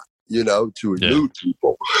shot, you know, to elude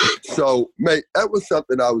people. So, mate, that was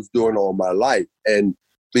something I was doing all my life. And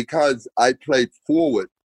because I played forward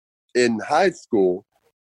in high school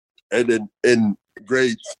and in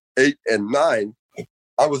grades 8 and 9,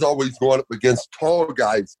 I was always going up against taller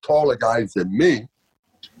guys than me.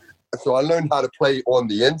 So I learned how to play on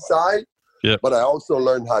the inside, but I also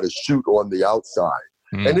learned how to shoot on the outside.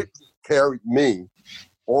 And it carried me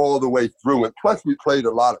all the way through. And plus, we played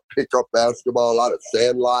a lot of pickup basketball, a lot of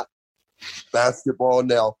sandlot basketball.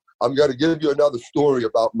 Now, I'm going to give you another story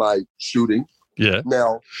about my shooting. Yeah.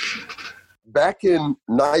 Now, back in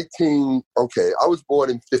I was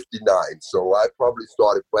born in 59, so I probably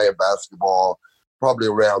started playing basketball probably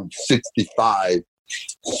around 65,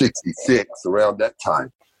 66, around that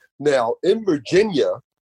time. Now, in Virginia,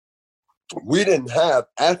 we didn't have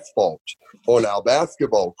asphalt on our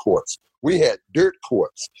basketball courts. We had dirt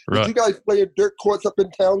courts. Right. Did you guys play in dirt courts up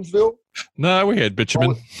in Townsville? No, we had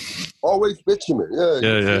bitumen. Always bitumen.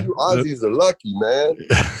 Yeah. You Aussies are lucky, man.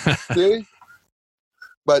 See?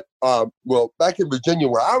 But, well, back in Virginia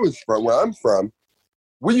where I'm from,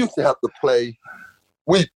 we used to have to play.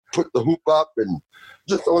 We put the hoop up and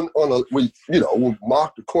just we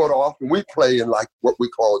mark the court off and we play in like what we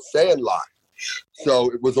call a sand line.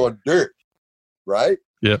 So it was on dirt, right?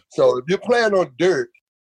 Yeah. So if you're playing on dirt,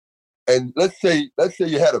 and let's say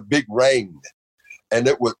you had a big rain, and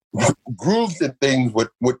it would grooves and things would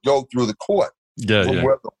go through the court. Where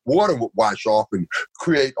the water would wash off and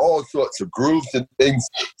create all sorts of grooves and things.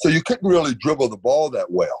 So you couldn't really dribble the ball that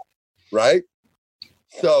well, right?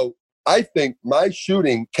 So I think my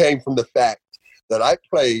shooting came from the fact that I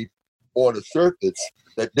played on a surface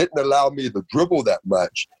that didn't allow me to dribble that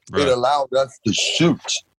much. Right. It allowed us to shoot.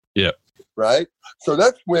 Yeah. Right? So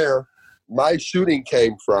that's where my shooting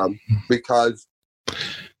came from, because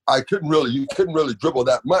you couldn't really dribble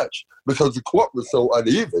that much because the court was so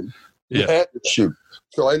uneven. You had to shoot.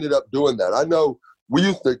 So I ended up doing that. I know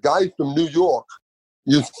guys from New York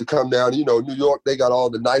used to come down. New York, they got all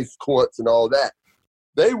the nice courts and all that.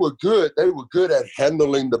 They were good. They were good at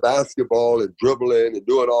handling the basketball and dribbling and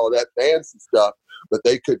doing all that fancy stuff, but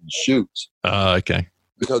they couldn't shoot. Okay.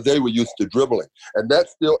 Because they were used to dribbling. And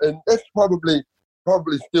that's probably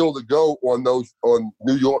still the go on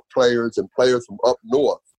New York players and players from up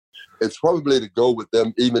north. It's probably to go with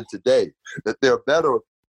them even today, that they're better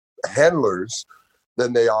handlers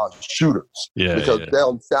than they are shooters. Because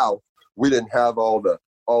down south we didn't have all the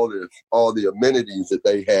amenities that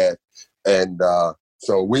they had, and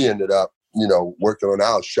so we ended up working on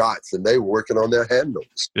our shots, and they were working on their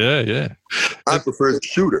handles. I prefer the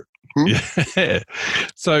shooter. Yeah.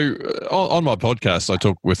 So on my podcast, I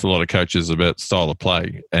talk with a lot of coaches about style of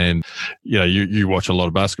play, and you watch a lot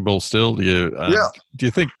of basketball still. Do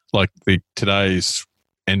you think like today's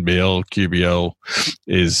NBL, QBL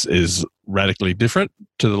is radically different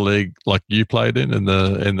to the league like you played in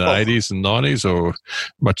the 80s and 90s, or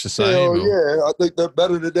much the same? Yeah, I think they're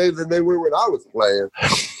better today than they were when I was playing.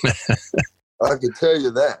 I can tell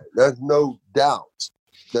you that. There's no doubt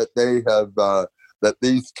that they have that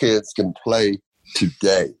these kids can play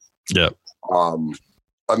today. Yeah.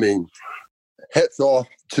 I mean, hats off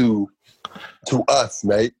to us,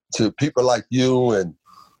 mate, to people like you and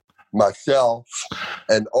myself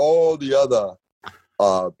and all the other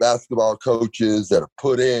basketball coaches that have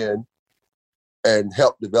put in and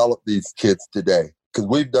helped develop these kids today, because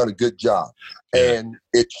we've done a good job. And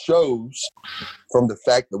it shows from the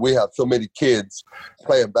fact that we have so many kids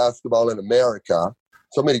playing basketball in America,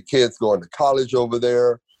 so many kids going to college over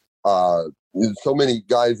there, so many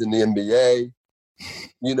guys in the NBA,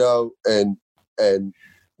 and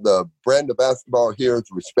the brand of basketball here is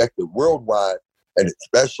respected worldwide, and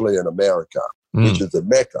especially in America, which is a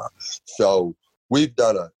mecca. So we've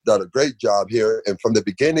done a great job here. And from the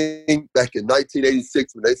beginning, back in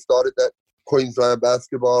 1986, when they started that Queensland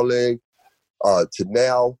Basketball League, to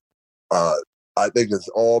now, I think it's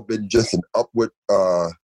all been just an upward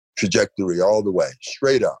trajectory all the way,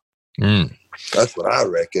 straight up. That's what I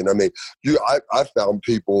reckon. I mean, I found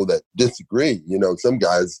people that disagree. Some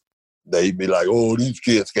guys, they'd be like, oh, these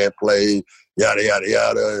kids can't play, yada, yada,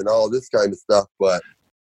 yada, and all this kind of stuff. But,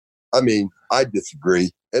 I mean, I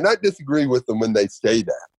disagree. And I disagree with them when they say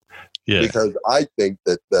that. Yeah. Because I think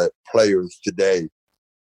that the players today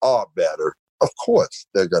are better. Of course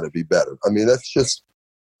they're going to be better. I mean, that's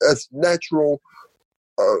natural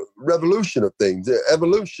revolution of things,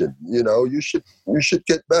 evolution. You should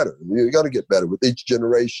get better. You got to get better with each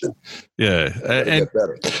generation. Yeah, and get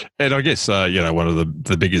better. And I guess one of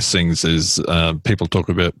the biggest things is people talk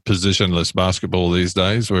about positionless basketball these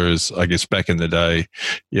days, whereas I guess back in the day,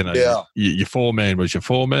 your 4-man was your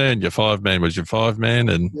 4-man, your 5-man was your 5-man,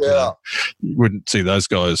 and you wouldn't see those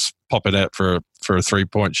guys popping out for a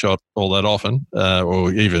 3-point shot all that often,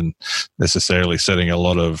 or even necessarily setting a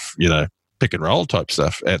lot of pick and roll type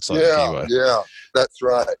stuff outside the keyway. Yeah, that's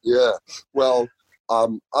right. Yeah. Well, I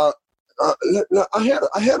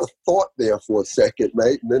had a thought there for a second,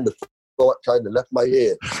 mate, and then the thought kind of left my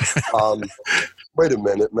head. Wait a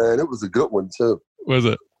minute, man. It was a good one too. Was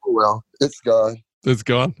it? Well, it's gone. It's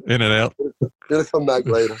gone in and out. It'll come back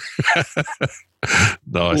later.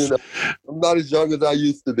 Nice. I'm not as young as I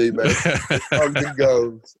used to be, man. It comes and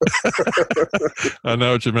goes. I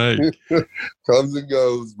know what you mean. Comes and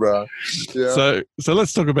goes, bro. Yeah. So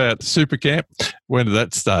let's talk about Super Camp. When did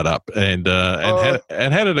that start up, and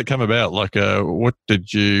how did it come about? Like, what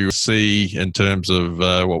did you see in terms of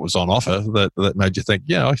what was on offer that made you think,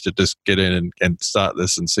 I should just get in and start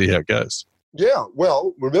this and see how it goes? Yeah.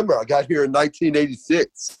 Well, remember, I got here in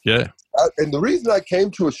 1986. Yeah. And the reason I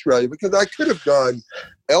came to Australia, because I could have gone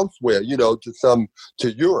elsewhere,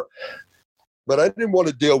 to Europe, but I didn't want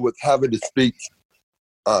to deal with having to speak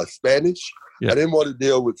Spanish. Yeah. I didn't want to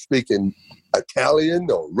deal with speaking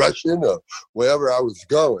Italian or Russian or wherever I was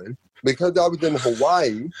going. Because I was in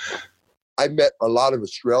Hawaii, I met a lot of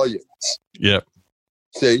Australians. Yeah.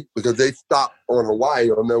 See, because they stopped on Hawaii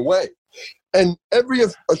on their way. And every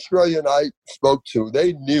Australian I spoke to,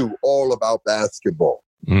 they knew all about basketball.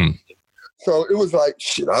 Mm. So it was like,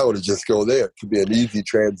 shit, I ought to just go there. It could be an easy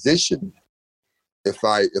transition if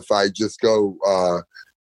I just go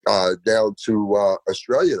down to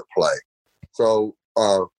Australia to play. So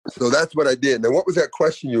that's what I did. Now, what was that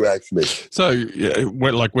question you asked me? So,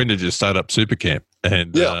 when did you start up Super Camp?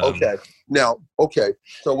 And okay. Now,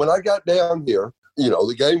 so when I got down here,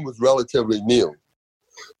 the game was relatively new.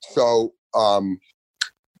 So,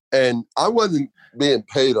 and I wasn't being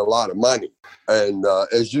paid a lot of money. And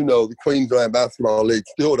as you know, the Queensland Basketball League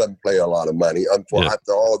still doesn't pay a lot of money.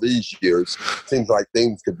 After all these years, seems like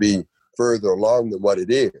things could be further along than what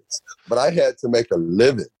it is. But I had to make a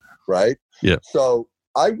living, right? Yeah. So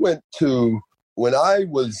I when I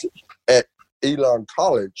was at Elon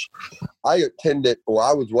College, I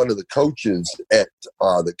was one of the coaches at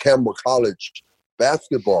the Campbell College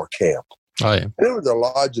basketball camp. Oh, yeah. And it was the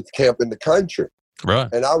largest camp in the country. Right.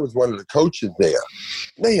 And I was one of the coaches there.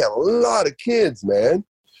 They had a lot of kids, man.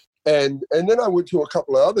 And then I went to a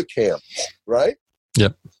couple of other camps, right?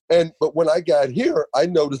 Yep. But when I got here, I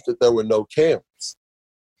noticed that there were no camps.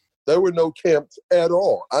 There were no camps at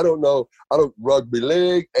all. I don't rugby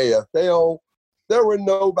league, AFL. There were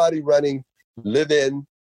nobody running live-in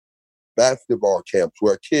basketball camps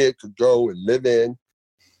where a kid could go and live in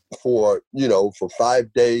for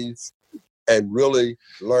 5 days and really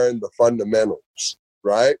learn the fundamentals,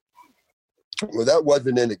 right? Well, that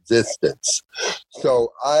wasn't in existence.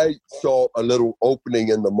 So I saw a little opening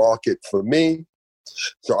in the market for me.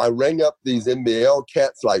 So I rang up these NBL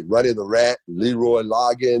cats like Runny the Rat, Leroy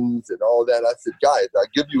Loggins, and all that. I said, guys, I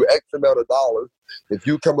give you X amount of dollars if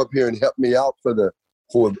you come up here and help me out for the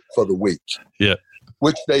week. Yeah.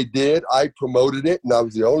 Which they did. I promoted it, and I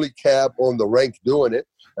was the only cab on the rank doing it.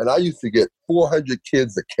 And I used to get 400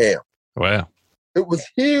 kids a camp. Wow. It was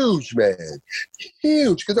huge, man.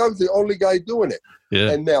 Huge, because I was the only guy doing it.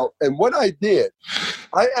 Yeah. And what I did,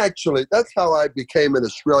 that's how I became an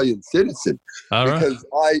Australian citizen. All because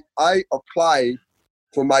right. I applied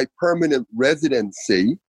for my permanent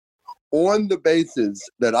residency on the basis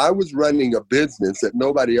that I was running a business that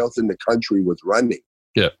nobody else in the country was running.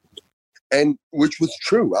 Yeah. And which was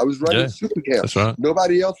true. I was running Super Camp. That's right.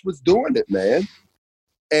 Nobody else was doing it, man.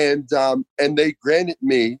 And they granted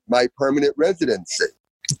me my permanent residency.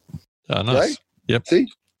 Oh, nice. Right? Yep. See,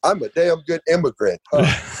 I'm a damn good immigrant. Huh?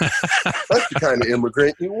 That's the kind of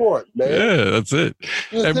immigrant you want, man. Yeah, that's it.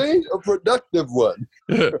 You see, a productive one.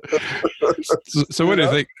 Yeah. So what do you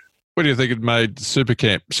think? What do you think it made Super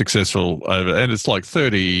Camp successful over? And it's like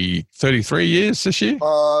 33 years this year.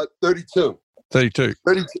 32.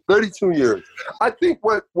 32 years. I think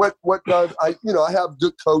what does I have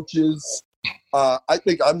good coaches. I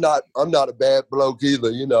think I'm not a bad bloke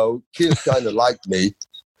either. Kids kind of like me,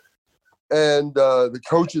 and the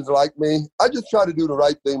coaches like me. I just try to do the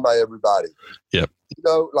right thing by everybody. Yep.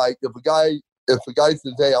 Like if a guy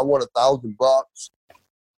says, "Hey, I want $1,000,"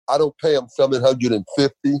 I don't pay him $750.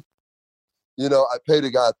 I pay the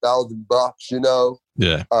guy $1,000.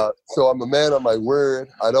 Yeah. So I'm a man of my word.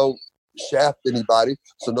 I don't shaft anybody,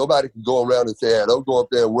 so nobody can go around and say, "Hey, don't go up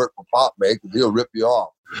there and work for Pop, man, because he'll rip you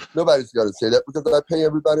off." Nobody's going to say that because I pay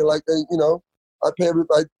everybody like they, I pay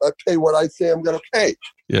everybody. I pay what I say I'm going to pay.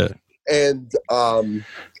 Yeah. And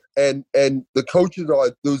the coaches are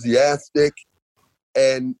enthusiastic,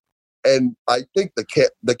 and I think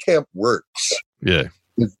the camp works. Yeah.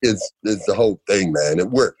 Is the whole thing, man.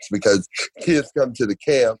 It works because kids come to the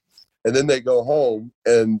camp and then they go home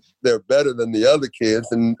and they're better than the other kids,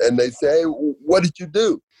 and they say, "Hey, what did you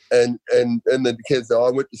do?" And then the kids say, "Oh,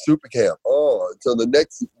 I went to Super Camp." Oh, so the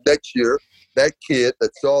next year, that kid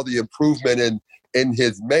that saw the improvement in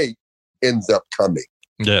his mate ends up coming.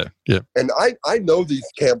 Yeah, yeah. And I know these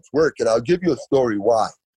camps work, and I'll give you a story why.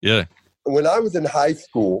 Yeah. when I was in high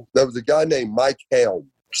school, there was a guy named Mike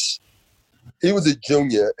Helms. He was a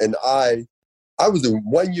junior, and I was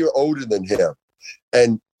 1 year older than him.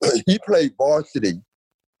 And he played varsity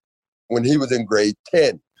when he was in grade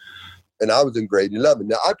 10, and I was in grade 11.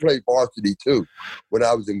 Now, I played varsity, too, when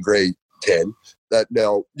I was in grade 10. That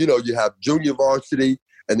now, you have junior varsity,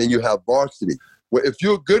 and then you have varsity. Well, if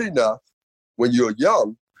you're good enough when you're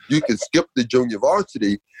young, you can skip the junior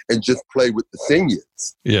varsity and just play with the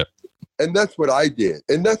seniors. Yeah. And that's what I did.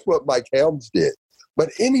 And that's what Mike Helms did. But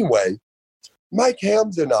anyway, Mike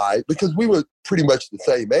Helms and I, because we were pretty much the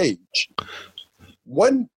same age,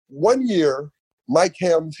 one year, Mike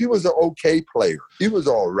Helms, he was an okay player. He was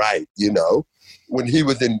all right, when he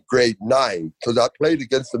was in grade 9, because I played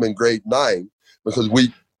against him in grade 9 because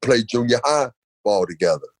we played junior high ball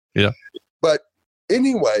together. Yeah. But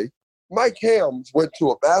anyway, Mike Helms went to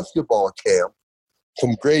a basketball camp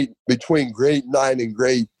between grade 9 and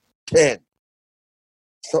grade 10.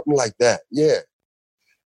 Something like that, yeah.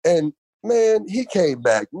 And, man, he came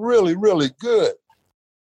back really, really good.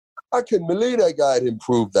 I couldn't believe that guy had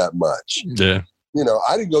improved that much. Yeah.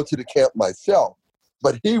 I didn't go to the camp myself,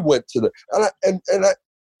 but he went to the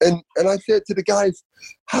and I said to the guys,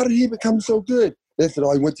 how did he become so good? They said,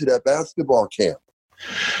 he went to that basketball camp.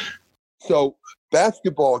 So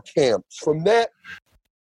basketball camps, from that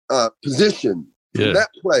position, from that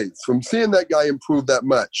place, from seeing that guy improve that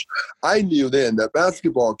much, I knew then that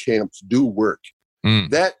basketball camps do work.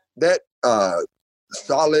 That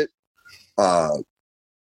solid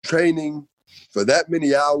training for that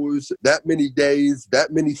many hours, that many days,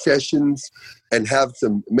 that many sessions, and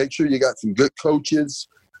make sure you got some good coaches,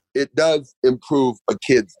 it does improve a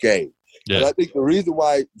kid's game. Yeah. And I think the reason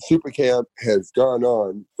why Super Camp has gone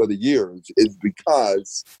on for the years is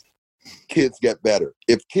because kids get better.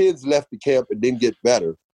 If kids left the camp and didn't get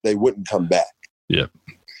better, they wouldn't come back. Yeah.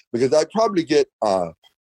 Because I'd probably get, I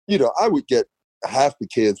would get half the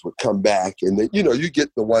kids would come back, and then, you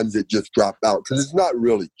get the ones that just drop out because it's not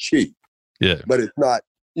really cheap. Yeah. But it's not,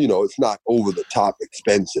 it's not over the top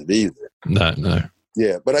expensive either. No.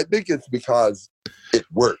 Yeah. But I think it's because it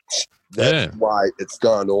works. That's why it's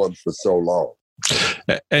gone on for so long.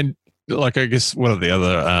 And I guess one of the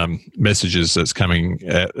other messages that's coming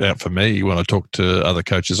out for me when I talk to other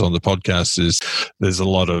coaches on the podcast is there's a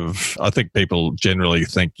lot of, I think people generally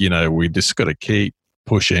think, we just got to keep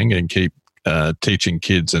pushing and keep teaching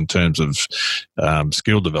kids in terms of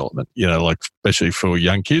skill development, especially for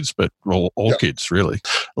young kids, but all kids really.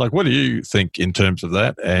 What do you think in terms of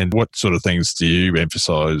that, and what sort of things do you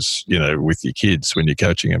emphasize, with your kids when you're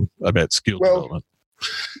coaching them about skill development?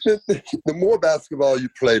 The more basketball you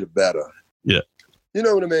play, the better. Yeah. You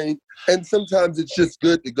know what I mean? And sometimes it's just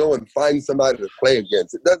good to go and find somebody to play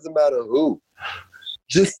against. It doesn't matter who.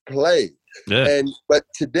 Just play. Yeah. But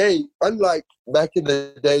today, unlike back in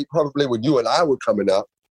the day, probably when you and I were coming up,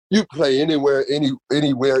 you play anywhere,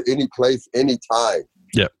 any place, anytime.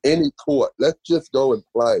 Yeah. Any court. Let's just go and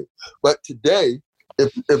play. But today,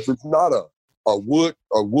 if it's not a wood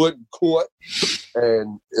court,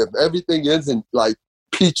 and if everything isn't like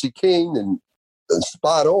peachy keen and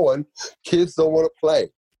spot on, kids don't want to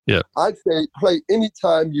play. Yeah. I'd say play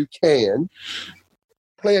anytime you can.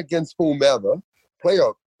 Play against whomever. Play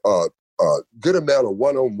a good amount of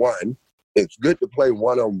one-on-one. It's good to play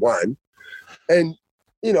one-on-one. And,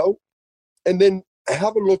 and then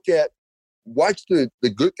have a look at, watch the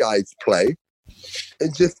good guys play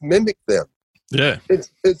and just mimic them. Yeah.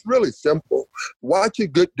 It's really simple. Watch a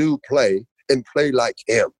good dude play and play like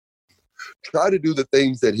him. Try to do the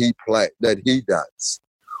things that he does.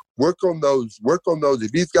 Work on those.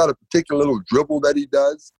 If he's got a particular little dribble that he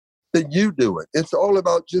does, then you do it. It's all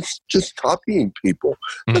about just copying people.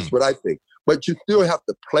 That's what I think. But you still have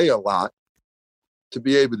to play a lot to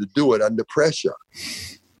be able to do it under pressure.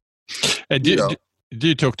 And do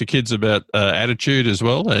you talk to kids about attitude as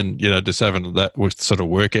well, and just having that with sort of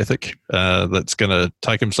work ethic that's going to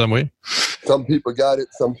take them somewhere? Some people got it,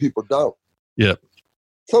 some people don't. Yeah.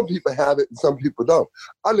 Some people have it and some people don't.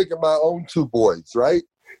 I look at my own two boys, right?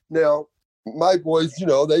 Now, my boys,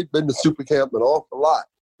 they've been to Super Camp an awful lot.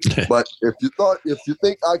 But if you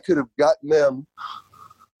think I could have gotten them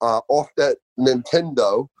off that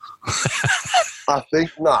Nintendo, I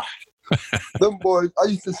think not. Them boys, I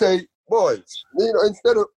used to say, boys,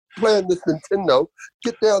 instead of playing this Nintendo,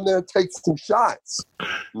 get down there and take some shots.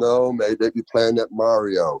 No, mate, they be playing that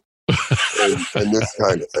Mario and this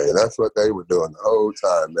kind of thing. That's what they were doing the whole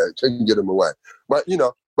time, man. Couldn't get them away. But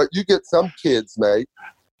you get some kids, mate,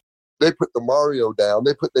 they put the Mario down,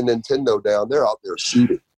 they put the Nintendo down, they're out there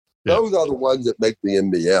shooting. Yeah. Those are the ones that make the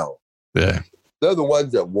NBL. Yeah. They're the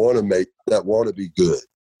ones that want to be good.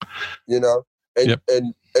 you know, and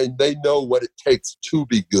they know what it takes to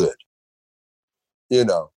be good, you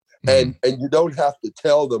know, and you don't have to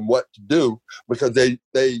tell them what to do because they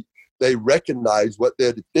recognize what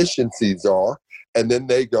their deficiencies are, and then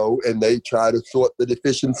they go and they try to sort the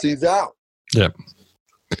deficiencies out. Yep.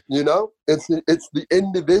 You know, it's the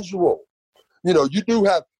individual. You know, you do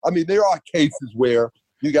have, I mean, there are cases where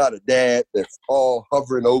you got a dad that's all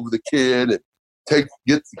hovering over the kid and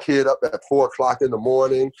gets the kid up at 4:00 in the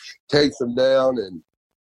morning, takes him down and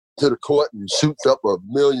to the court and shoots up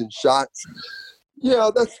 1,000,000 shots.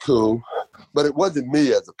 Yeah, that's cool. But it wasn't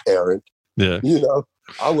me as a parent. Yeah. You know,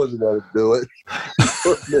 I wasn't going to do it.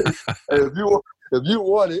 And if you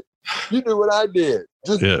want it, you do what I did.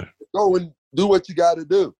 Just go and do what you got to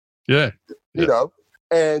do. Yeah. You know,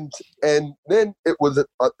 and then it was a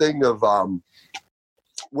thing of,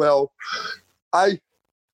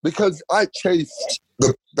 because I chased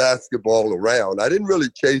the basketball around. I didn't really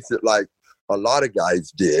chase it like a lot of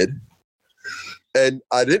guys did. And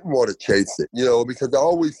I didn't want to chase it, you know, because I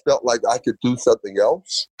always felt like I could do something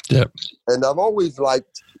else. Yep. And I've always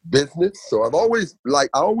liked business. So I always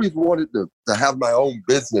wanted to have my own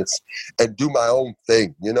business and do my own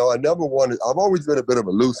thing. You know, I've always been a bit of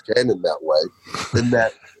a loose cannon that way, in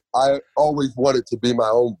that I always wanted to be my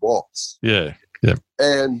own boss. Yeah. Yeah.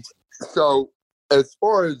 And so as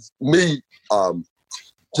far as me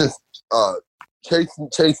just chasing,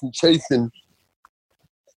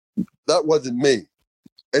 that wasn't me.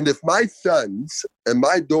 And if my sons and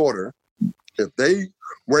my daughter, if they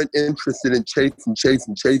weren't interested in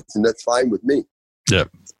chasing, that's fine with me. Yeah.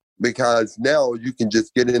 Because now you can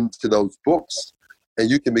just get into those books and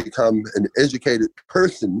you can become an educated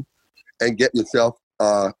person and get yourself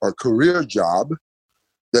a career job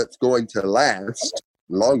that's going to last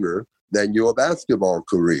longer than your basketball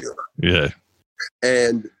career. Yeah.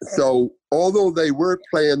 And so although they were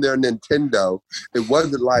playing their Nintendo, it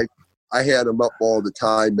wasn't like I had them up all the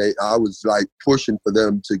time. I was like pushing for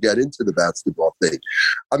them to get into the basketball thing.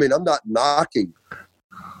 I mean, I'm not knocking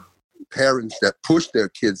parents that push their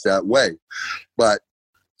kids that way, but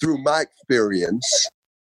through my experience,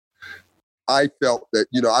 I felt that,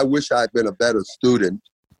 you know, I wish I'd been a better student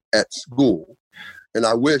at school. And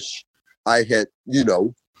I wish I had, you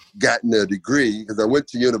know, gotten a degree, because I went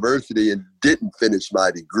to university and didn't finish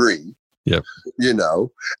my degree. Yep. You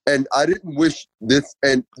know, and I didn't wish this.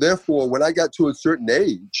 And therefore, when I got to a certain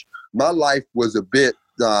age, my life was a bit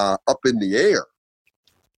up in the air,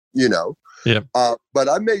 you know. Yep. But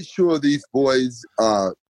I made sure these boys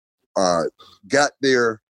got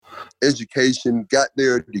their education, got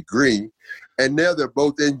their degree, and now they're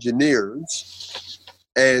both engineers.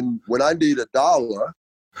 And when I need $1,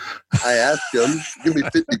 I ask them, give me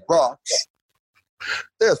 $50.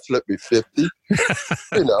 They'll slip me 50,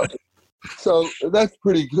 you know. So that's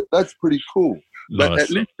pretty good. That's pretty cool. Nice. But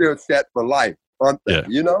at least they're set for life, aren't they? Yeah.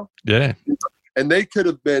 You know? Yeah. And they could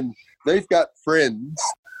have been, they've got friends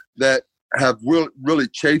that have really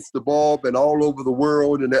chased the ball, been all over the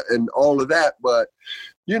world and all of that. But,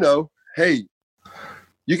 you know, hey,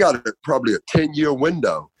 you got probably a 10-year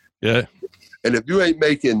window. Yeah. And if you ain't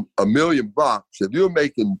making $1 million, if you're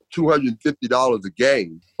making $250 a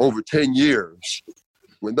game over 10 years,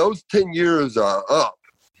 when those 10 years are up,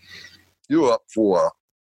 you're up for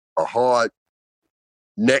a hard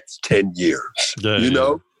next 10 years, you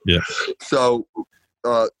know? Yeah. So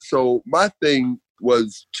my thing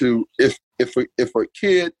was to, if a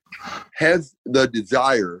kid has the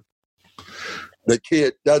desire, the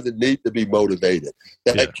kid doesn't need to be motivated.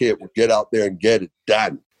 That kid will get out there and get it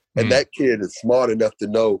done. And that kid is smart enough to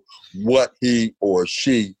know what he or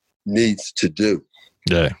she needs to do.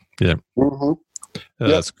 Yeah, yeah. Mm-hmm.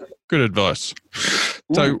 That's good advice.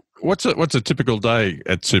 So what's a typical day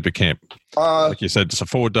at Super Camp? Like you said, it's a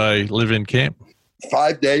 4-day live-in camp?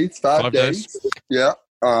 5 days. 5 days. Yeah.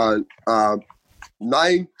 9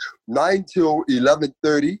 till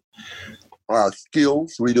 11:30.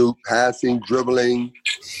 Skills. We do passing, dribbling,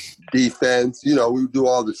 defense. You know, we do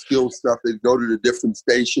all the skill stuff. They go to the different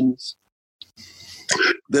stations.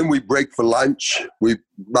 Then we break for lunch.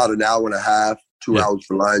 About an hour and a half, 2 hours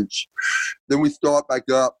for lunch. Then we start back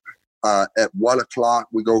up at 1 o'clock.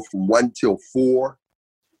 We go from 1 till 4.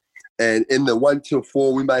 And in the 1 till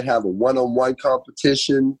 4, we might have a 1-on-1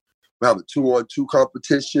 competition. We have a 2-on-2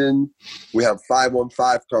 competition. We have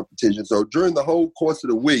 5-on-5 competition. So during the whole course of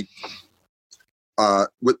the week,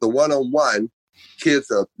 with the 1-on-1,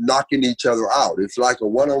 kids are knocking each other out. It's like a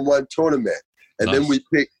 1-on-1 tournament. And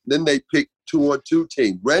nice. Then they pick 2-on-2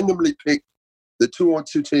 teams. Randomly pick, the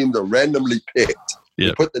 2-on-2 teams are randomly picked. Yep.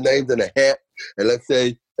 You put the names in a hat, and let's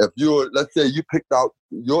say you picked out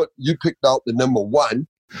the number 1,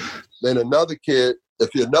 Then another kid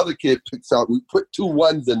picks out, we put 2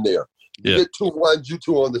 1s in there. You get 2 1s, you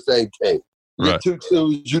 2 on the same team. You get 2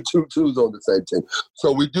 2s, you 2 2s on the same team.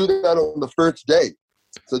 So we do that on the first day.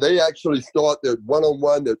 So they actually start their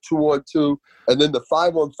 1-on-1, their 2-on-2, and then the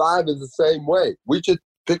 5-on-5 is the same way. We just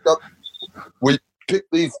pick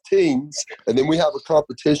these teams, and then we have a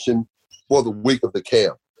competition for the week of the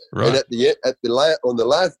camp. Right. And on the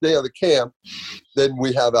last day of the camp, then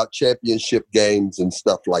we have our championship games and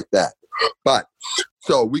stuff like that. But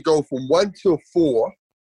so we go from 1 to 4,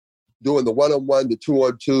 doing the 1-on-1, the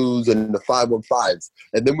 2-on-2s, and the 5-on-5s.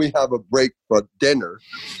 And then we have a break for dinner.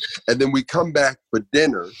 And then we come back for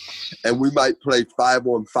dinner, and we might play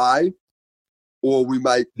 5-on-5, or we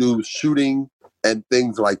might do shooting and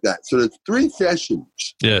things like that. So there's 3 sessions.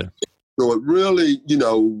 Yeah. So it really,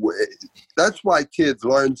 that's why kids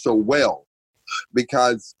learn so well,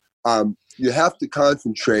 because you have to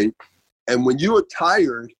concentrate. And when you are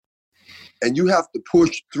tired and you have to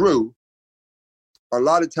push through, a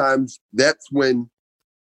lot of times that's when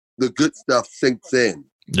the good stuff sinks in.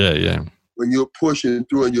 Yeah, yeah. When you're pushing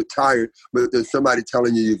through and you're tired, but there's somebody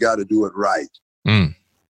telling you got to do it right. Mm.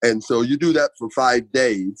 And so you do that for 5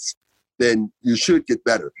 days, then you should get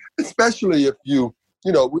better. Especially if with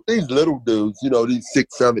these little dudes, these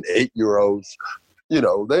 6, 7, 8-year-olds,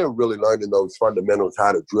 they're really learning those fundamentals,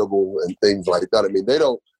 how to dribble and things like that. I mean,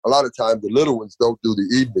 a lot of times the little ones don't do the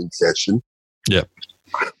evening session. Yeah.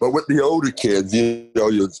 But with the older kids, you're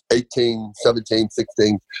 18, 17,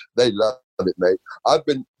 16, they love it, mate.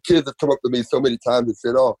 Kids have come up to me so many times and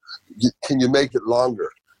said, "Oh, can you make it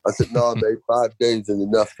longer?" I said, "No, mate, 5 days is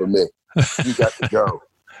enough for me. You got to go.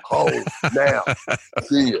 Home now.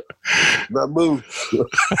 See you. Now move.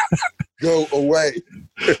 Go away."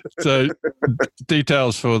 So,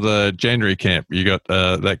 details for the January camp. You got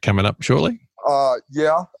that coming up shortly?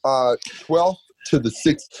 12th to the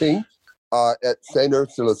 16th. At St.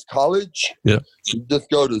 Ursula's College. Yeah. You just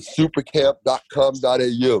go to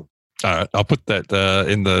supercamp.com.au. All right, I'll put that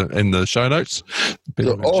in the show notes.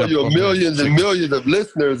 So all your millions and millions of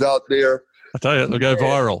listeners out there. I tell you, it'll go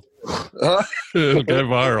viral. Huh? It'll go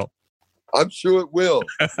viral. I'm sure it will.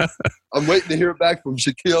 I'm waiting to hear back from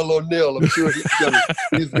Shaquille O'Neal. I'm sure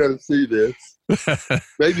he's gonna see this.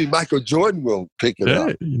 Maybe Michael Jordan will pick it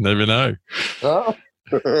up. You never know. Huh?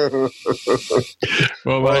 Well,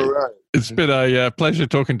 mate, right. It's been a pleasure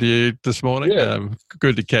talking to you this morning. Yeah.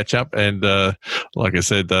 Good to catch up, and like I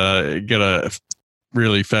said, get a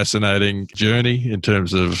really fascinating journey in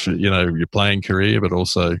terms of your playing career, but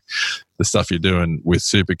also the stuff you're doing with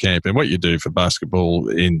Super Camp and what you do for basketball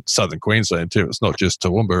in southern Queensland too. It's not just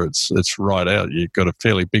Toowoomba; it's right out. You've got a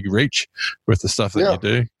fairly big reach with the stuff that you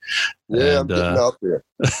do. Yeah, and, I'm getting out there.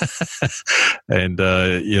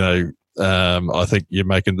 And I think you're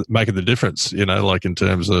making the difference, like in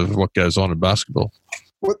terms of what goes on in basketball.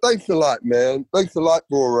 Well, thanks a lot, man. Thanks a lot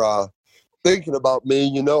for thinking about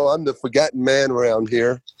me. I'm the forgotten man around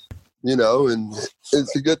here, and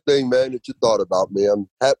it's a good thing, man, that you thought about me. I'm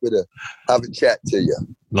happy to have a chat to you.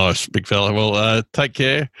 Nice, big fella. Well, take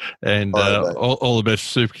care, and all the best for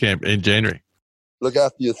Super Camp in January. Look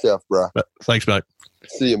after yourself, bro. Thanks, mate.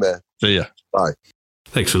 See you, man. See ya. Bye.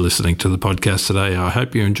 Thanks for listening to the podcast today. I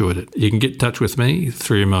hope you enjoyed it. You can get in touch with me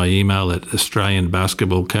through my email at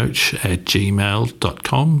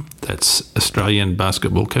australianbasketballcoach@gmail.com. That's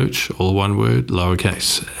australianbasketballcoach, all one word,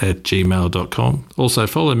 lowercase, @gmail.com. Also,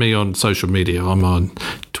 follow me on social media. I'm on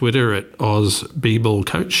Twitter at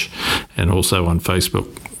AusBballCoach and also on Facebook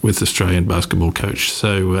with Australian Basketball Coach.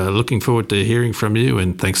 So looking forward to hearing from you,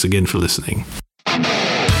 and thanks again for listening.